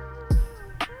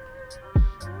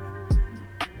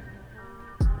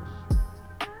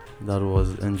That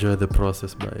was Enjoy the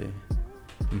Process by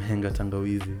Mhenga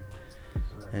Tangawizi.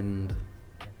 And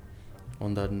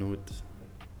on that note,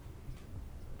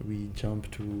 we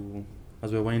jump to,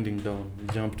 as we're winding down, we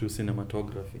jump to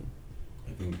cinematography.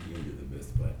 I think you're the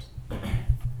best part.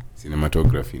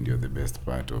 Cinematography ndio the best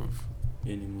part of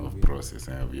Any movie. of process,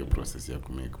 of your process ya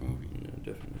to make movie. Yeah,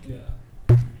 definitely.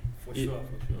 Yeah. For sure.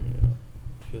 Yeah.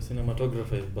 If your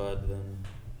cinematographer is bad, then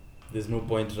there's no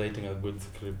point writing a good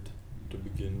script to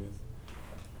begin with.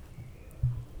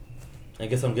 I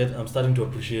guess I'm starting to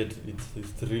appreciate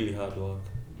it's really hard work.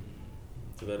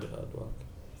 It's very hard work.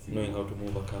 Knowing how to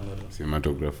move a camera.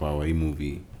 Cinematographer wa hii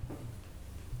movie.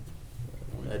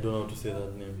 I don't know how to say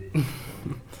that name.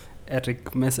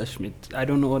 Eric Messerschmidt. I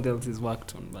don't know what else he's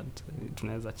worked on, but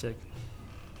tunaweza check.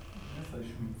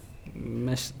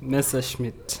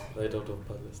 Messerschmidt. Right out of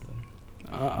Palestine.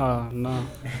 No.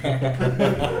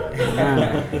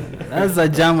 That's a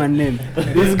German name.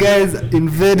 These guys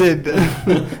invaded.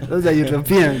 Those are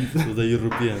Europeans. Those are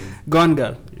Europeans. Gone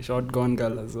Girl. He shot Gone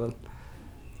Girl as well.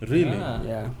 Really?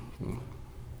 Yeah.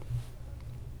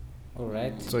 All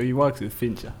right. So he works with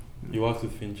Fincher. He works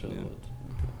with Fincher. Yeah. But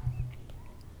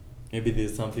maybe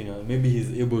there's something. Maybe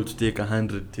he's able to take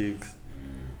 100 takes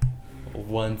of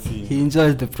one scene. He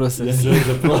enjoys the process. He enjoys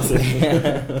the process.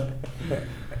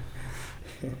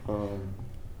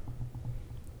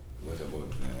 What about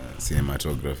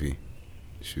cinematography?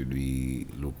 Should we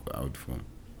look out for?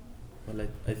 Well,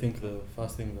 I think the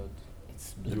first thing that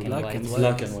It's you black and it's white.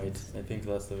 black and white. I think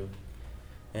that's the.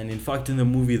 And in fact, in the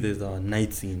movie, there's a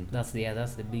night scene. That's the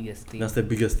biggest thing. That's the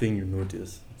biggest thing you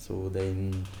notice. So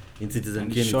then, in Citizen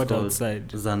And Kane, it's shot called outside.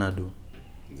 Xanadu.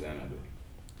 Xanadu.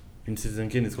 In Citizen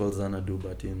Kane, it's called Xanadu,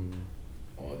 but in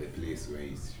Or the place where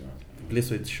it's shot. the place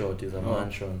where it's shot is a Oh.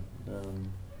 mansion,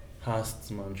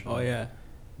 Hast's mansion. Oh yeah.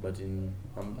 But in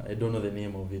I don't know the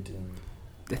name of it.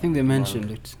 I think they mentioned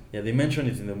Mank. it. Yeah, they mentioned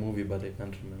it in the movie, but I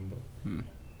can't remember.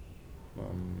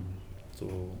 So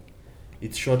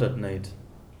it's shot at night.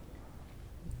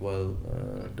 While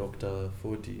Dr.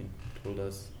 40 told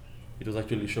us it was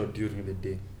actually shot during the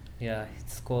day. Yeah,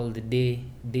 it's called the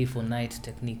day for night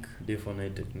technique. Day for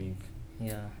night technique.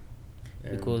 Yeah.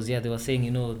 And Because they were saying,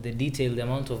 the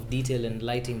amount of detail and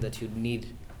lighting that you'd need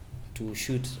to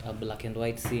shoot a black and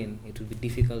white scene, it would be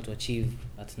difficult to achieve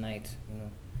at night.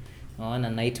 I want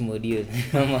a night mode here.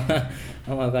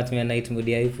 I'm got me a night mode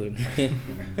iPhone.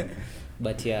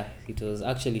 But yeah, it was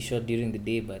actually shot during the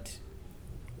day, but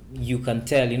you can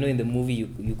tell, in the movie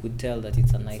you could tell that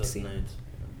it's a night it's at scene, night.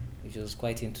 which was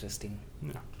quite interesting.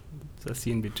 Yeah. It's a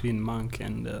scene between Mank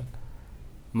and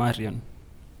Marion.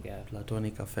 Yeah.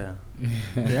 Platonic affair.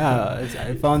 Yeah,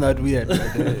 I found that weird.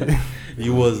 But,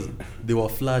 They were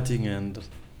flirting and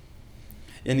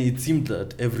it seemed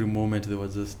that every moment they were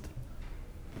just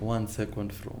 1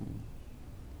 second from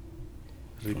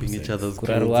ripping each other's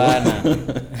clothes. Kuraruana.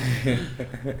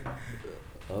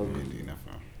 Really enough.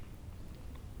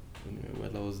 Anyway,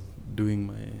 while I was doing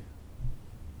my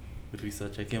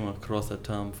research, I came across a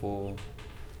term for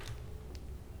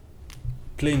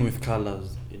playing with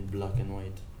colors in black and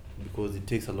white, because it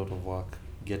takes a lot of work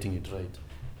getting it right.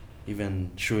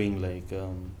 Even showing the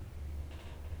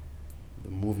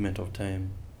movement of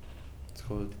time. It's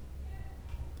called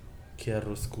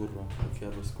chiaroscuro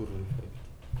effect.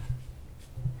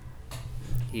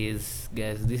 Yes,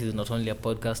 guys, this is not only a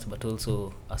podcast but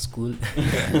also a school.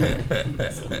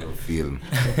 Sort of film.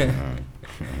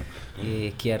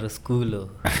 Chiaroscuro.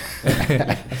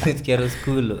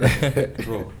 Chiaroscuro.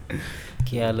 Bro.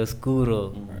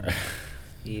 Chiaroscuro.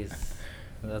 Yes,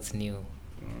 that's new.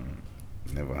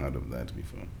 Never heard of that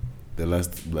before. The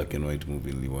last black and white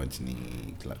movie we watched ni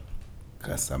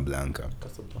Casablanca.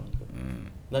 Casablanca.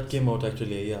 That came out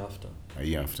actually a year after A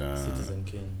year after. Citizen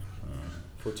Kane.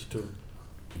 42.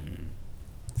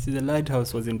 See, The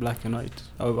Lighthouse was in black and white.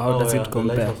 How does it The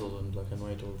compare? Lighthouse was in black and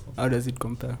white also. How does it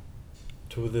compare?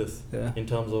 To this, Yeah. in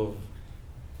terms of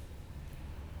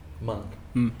Mank.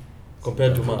 Mm.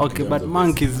 Compared to Mank. Okay, in but terms of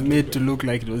Mank the is made to look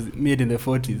like it was made in the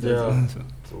 40s. Yeah. So.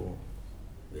 So,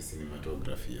 The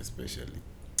cinematography, especially.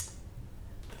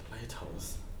 The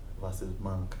Lighthouse versus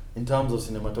Mank. In terms of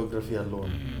cinematography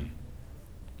alone,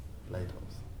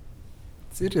 Lighthouse.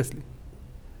 Seriously.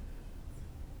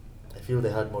 I feel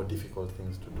they had more difficult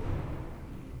things to do.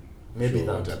 Maybe Sure,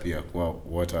 that. water pia,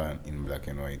 water in black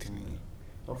and white.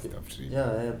 Okay. Stuff really.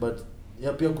 Yeah, but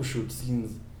pia kushoot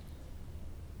scenes,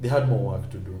 they had more work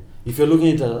to do. If you're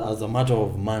looking at it as a matter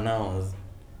of man hours,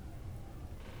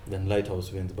 then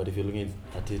Lighthouse wins. But if you're looking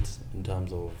at it in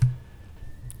terms of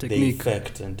Technique. the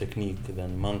effect and technique,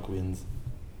 then Mank wins,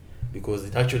 because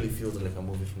it actually feels like a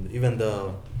movie from even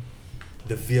the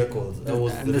vehicles. That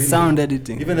was And the really- sound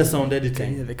editing. Even the sound You can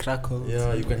editing. hear the crackles.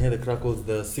 Yeah, you can hear the crackles,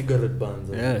 the cigarette buns.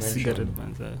 as you Yeah, mentioned. cigarette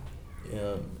buns.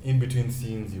 Yeah, in between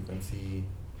scenes, you can see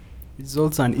It's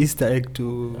also an Easter egg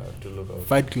to look out.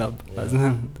 Fight Club. Yeah. As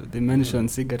well. They mention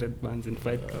cigarette buns in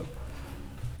Fight Club.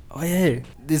 Oh yeah,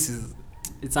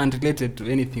 it's unrelated to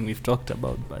anything we've talked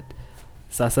about, but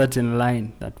it's a certain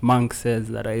line that Mank says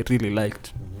that I really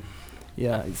liked.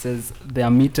 Yeah, it says there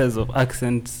are meters of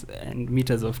accents and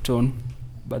meters of tone,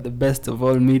 but the best of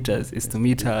all meters is to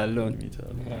meet her alone.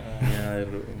 Yeah, I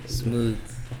remember. Smooth.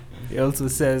 He also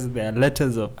says there are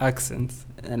letters of accents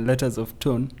and letters of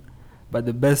tone, but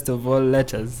the best of all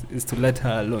letters is to let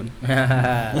her alone.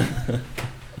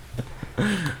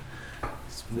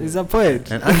 He's a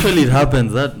poet. And actually, it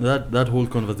happens. That whole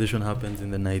conversation happens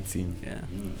in the night scene. Yeah.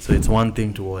 So it's one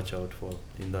thing to watch out for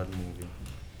in that movie.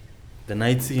 The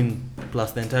night scene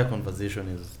plus the entire conversation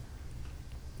is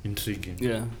intriguing.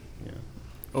 Yeah. Yeah.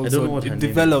 Also, I don't know what her it name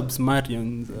develops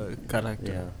Marion's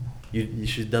character. Yeah.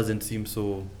 She doesn't seem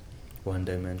so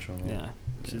one-dimensional. Yeah.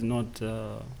 She's not.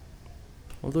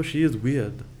 Although she is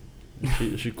weird.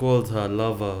 she calls her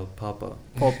lover Papa.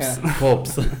 Pops.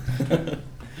 Pops.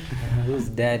 Who's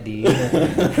daddy? Maybe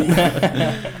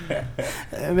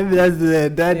that's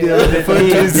the daddy of the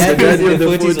 40s. Daddy of the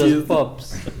 40s 40s. was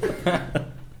Pops.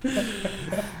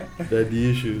 Daddy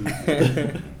issues.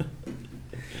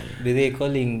 Be they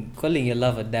calling your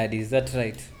lover daddy? Is that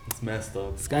right? It's messed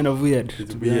up. It's kind of weird.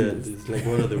 It's to be weird. honest. It's like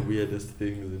one of the weirdest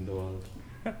things in the world.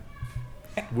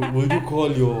 Will you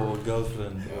call your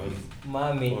girlfriend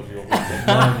Mommy. or your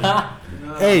mommy?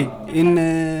 Hey, in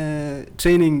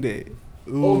Training Day.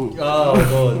 Ooh. Oh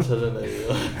God,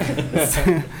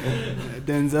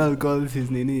 Denzel calls his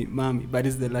nini mommy, but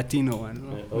it's the Latino one.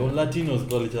 No? Oh, Latinos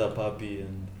call each other papi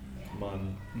and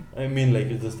mommy. I mean, like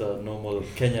it's just a normal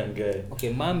Kenyan guy.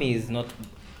 Okay, mommy is not.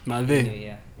 Mave.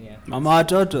 Yeah, yeah. Mama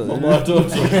watoto. Mama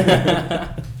watoto.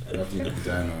 Alafu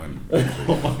nikutana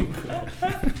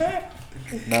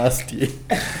Nasty.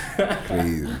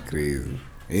 Crazy.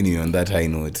 Anyway, on that high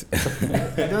note.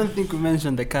 I don't think we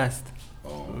mentioned the cast.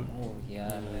 Oh,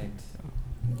 yeah, right.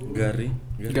 Gary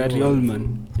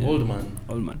Oldman. Yeah.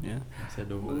 Oldman, yeah. I said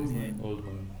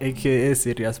Oldman. AKA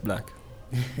Sirius Black.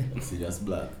 Sirius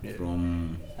Black Yeah.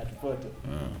 from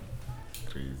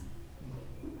crazy.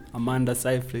 Amanda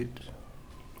Seyfried.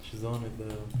 She's on with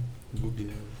the googly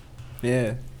eyes.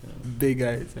 Yeah. Big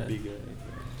eyes. Yeah. Big eyes.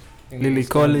 Lily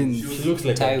Collins. She looks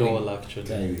like Tywin. a doll, actually.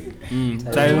 Tywin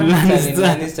Tywin Lannister.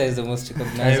 Lannister is the most Tywin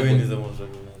recognizable. is the most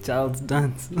recognized. Charles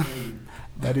Dance.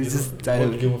 But it's just What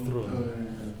Tywin. Game of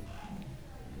Thrones?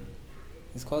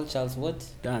 It's called Charles what?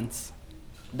 Dance.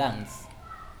 Dance.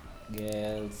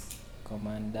 Girls, come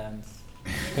and dance.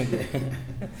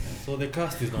 So the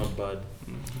cast is not bad.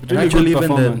 And Really actually, good even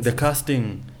performance. the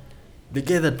casting, the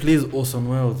guy that plays Orson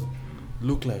Welles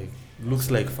looks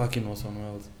like fucking Orson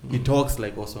Welles. He talks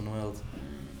like Orson Welles.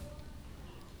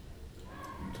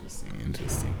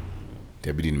 Interesting.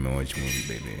 Tabidi nimewatch movie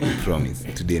by the way. I promise.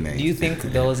 Today night. Do you think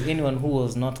there was anyone who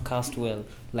was not cast well?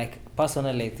 Like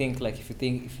personally, I think like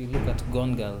if you look at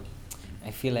Gone Girl,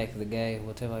 I feel like the guy,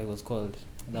 whatever he was called,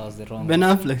 that was the wrong. Ben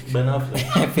Affleck. Ben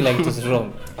Affleck. I feel like it was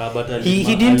wrong. But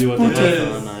He didn't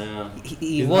put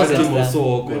He His wasn't acting was that.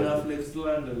 so Ben awkward. Affleck's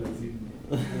landless.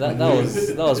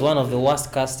 That was one of the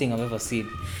worst casting I've ever seen.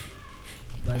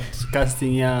 But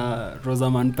casting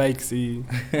Rosamund Pike,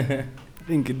 I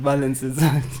think it balances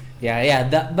out.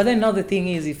 Yeah. But then now the thing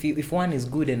is, if one is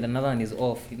good and another one is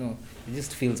off, it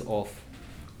just feels off.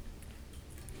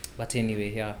 But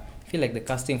anyway, yeah, I feel like the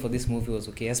casting for this movie was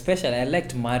okay. Especially, I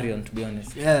liked Marion, to be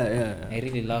honest. Yeah. I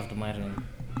really loved Marion.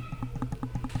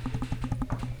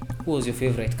 Who was your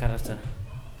favorite character?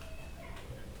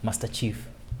 Master Chief.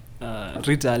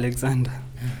 Rita Alexander,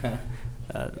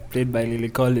 played by Lily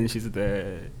Collins. She's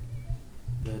the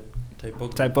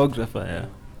typographer. Yeah.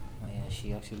 Oh yeah,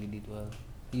 she actually did well.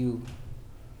 You.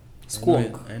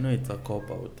 I know it's a cop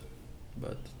out,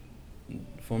 but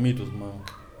for me it was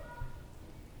Mank.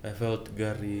 I felt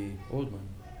Gary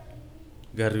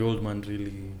Oldman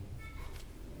really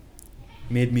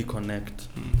made me connect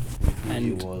with who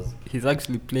he was. He's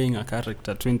actually playing a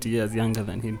character 20 years younger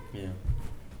than him. Yeah.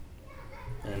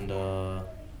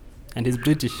 And he's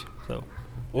British, so.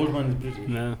 Oldman is British.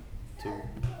 Yeah. So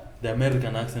the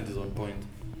American accent is on point.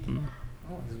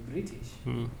 Oh, he's British.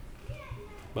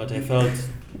 But I felt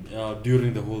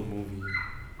during the whole movie,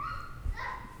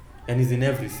 and he's in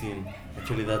every scene.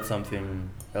 Actually, that's something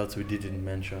else we didn't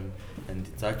mention, and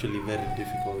it's actually very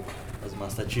difficult, as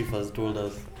Master Chief has told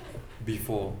us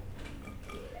before.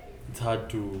 It's hard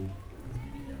to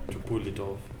pull it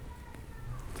off.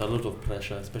 It's a lot of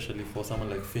pressure, especially for someone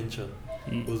like Fincher,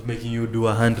 who's making you do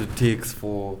 100 takes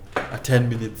for a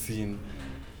 10-minute scene.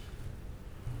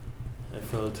 I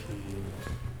felt he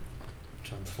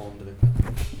transformed the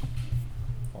character,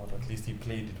 or at least he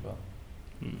played it well.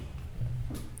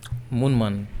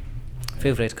 Moonman,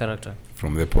 favorite character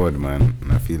from the pod, man.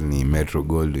 Na feel ni Metro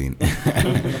Goldwyn.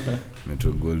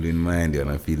 Metro Goldwyn mind,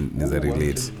 na feel neza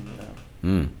relate.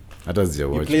 Hata sija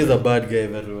watch. He plays a bad guy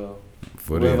very well.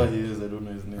 For whoever he is, I don't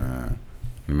know his name.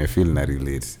 Me feel na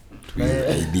relate to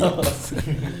his ideas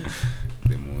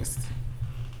the most.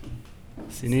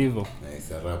 Sinivo.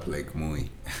 Nice, a rap like Moi.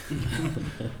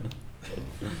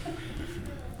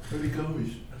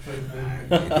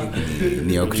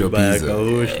 Ni octopus.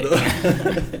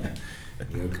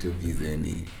 Ni octopus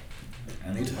yani.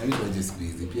 Anaitwa just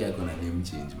busy. Pia akona name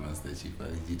change Master Chief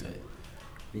alijita.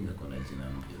 Pinga kona jina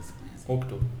mpya siku.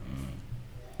 Octo.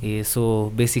 Yeah,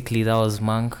 so basically that was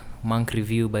Mank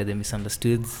review by the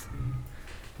Misunderstoods.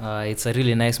 It's a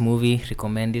really nice movie,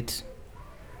 recommend it.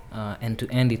 And to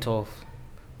end it off,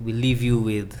 we leave you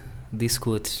with this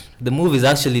quote. The movie is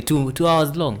actually 2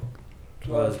 hours long.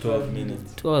 2 hours 12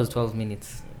 minutes. 2 hours 12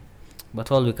 minutes.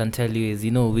 But all we can tell you is,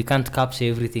 we can't capture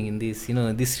everything in this,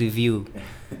 this review.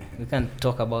 We can't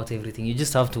talk about everything. You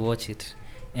just have to watch it.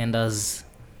 And as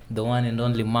the one and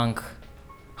only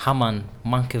Herman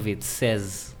Mankiewicz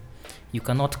says, you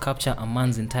cannot capture a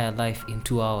man's entire life in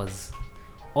 2 hours.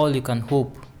 All you can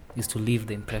hope is to leave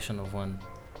the impression of one.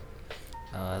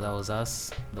 That was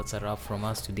us. That's a wrap from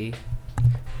us today.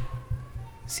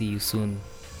 See you soon.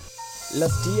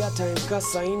 Last year time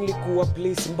kasa nilikuwa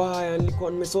place mbaya,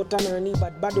 nilikuwa nimesota nani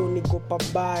but bado niko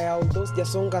pabaya. Although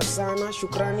sijasonga sana,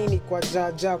 shukrani ni kwa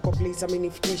jaja kwa place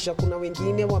amenifikisha. Kuna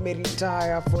wengine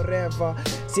wameretire forever.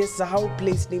 Sisahau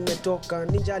place nimetoka.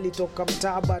 Ninja alitoka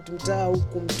mtaa but mtaa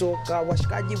huku mtoka.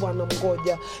 Washikaji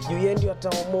wanamgoja, juu yeye ndio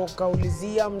ataomoka.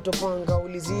 Ulizia mtopanga,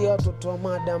 ulizia watoto wa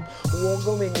madam.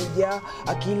 Uoga umenijaa,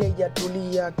 akili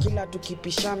haijatulia. Kila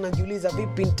tukipishana jiuliza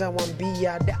vipi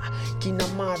nitawaambia. Kina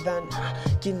madhan,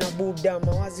 kina buda,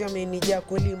 mawazi yamenijaa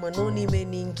kweli, manoni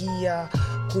imeniingia.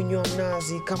 Kunywa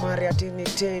mnazi kama rea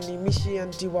teni, mishi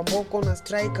anti wa mboko na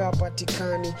striker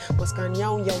hapatikani. Maskani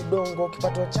yao ya udongo,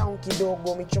 kipato chao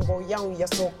kidogo, michongo yao ya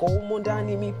soko. Humo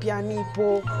ndani mipya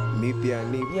nipo, we pia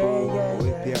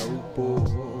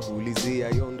upo. Ulizia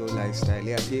yondo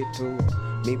lifestyle ya ghetto.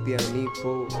 Mipya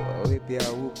nipo, we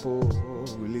pia upo.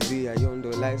 Ulizia yondo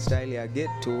lifestyle ya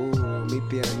ghetto.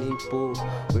 Mipya nipo,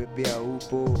 we pia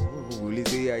upo.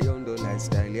 Ulizia yondo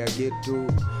lifestyle ya ghetto.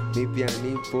 Mipya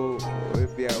nipo, we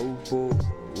pia upo.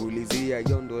 Ulizia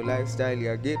yondo lifestyle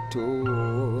ya ghetto.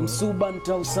 Msuba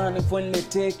ntausane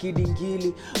fwenletee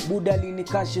kidingili. Buda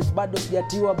linikashif bado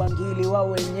sijatiwa bangili.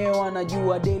 Wao wenyewe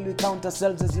wanajua daily count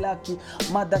ourselves as lucky.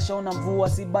 Mother shaona mvua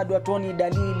si bado atoni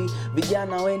dalili.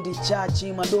 Vijana wendi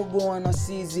chachi, madogo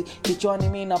wanasizi. Kichwani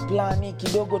mimi na plani,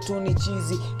 kidogo tu ni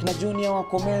chizi. Kina junior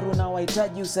wako Meru na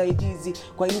wahitaji usaidizi.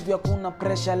 Kwa hivyo hakuna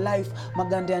pressure life,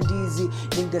 magande ya ndizi.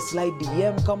 Ninge slide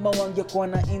DM kama wangekuwa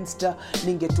na Insta.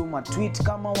 Ningetuma tweet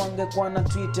kama wangekuwa na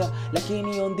Twitter.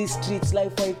 Lakini on these streets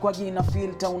life haikwaji na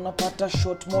filter. Unapata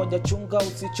shot moja, chunga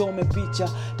usichome picha.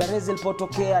 Tareze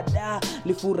ilipotokea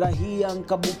lifurahia.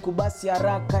 Nkabuku basi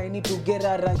haraka, I need to get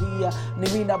rahia. Ni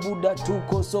mimi na buda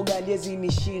tuko, soga aliezi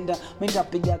nishinda. Mimi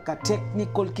nitapiga ka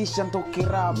technical kisha ntoke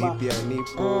raba. Mipya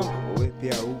nipo, we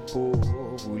pia upo.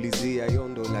 Ulizia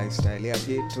yondo lifestyle ya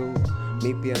ghetto.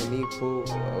 Mipya nipo,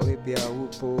 we pia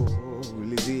upo.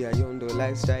 Ulizia yondo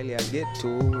lifestyle ya ghetto.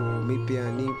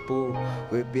 Mipya nipo,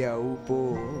 we pia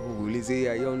upo.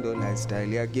 Ulizia yondo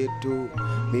lifestyle ya ghetto.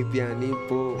 Mipya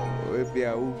nipo, we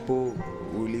pia upo.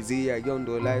 ulizia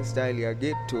yondo lifestyle ya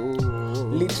ghetto.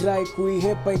 Litrai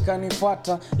kuihepa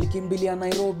ikanifata, likimbilia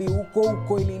Nairobi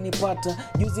huko ilinipata.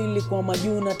 Juzi nilikuwa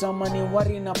majuna tamani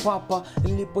wari na papa,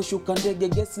 niliposhuka ndege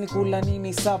guess nikula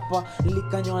nini sapa.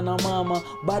 Nilikanywa na mama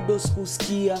bado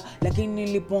sikusikia, lakini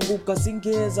nilipoanguka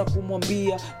singeweza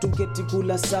kumwambia tuketi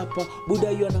kula sapa. Buda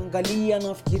hiyo anaangalia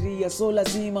nafikiria, so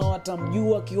lazima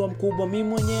watamjua kiwa mkubwa. Mimi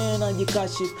mwenyewe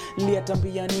najikashifu,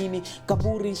 niliatambia nini?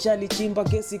 Kaburi shalichimba,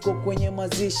 kesi iko kwenye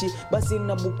mazishi. Basi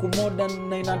na buku modern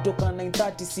na inatoka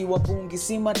 930, si wabungi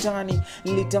si matani.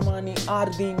 Nilitamani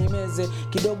ardhi nimeze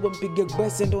kidogo, mpige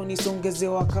gbese ndo nisongeze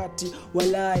wakati.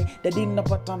 Walai dadi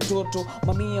napata mtoto,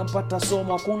 mami ampata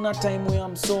somo, hakuna time ya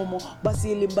msomo.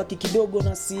 Basi ilimbaki kidogo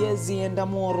na siezi enda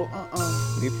moro.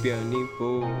 Mipia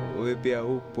nipo, we pia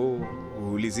upo,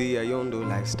 ulizia yondo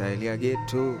lifestyle ya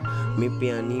ghetto.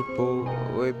 Mipia nipo,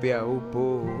 we pia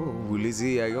upo,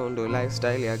 ulizia yondo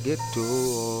lifestyle ya ghetto.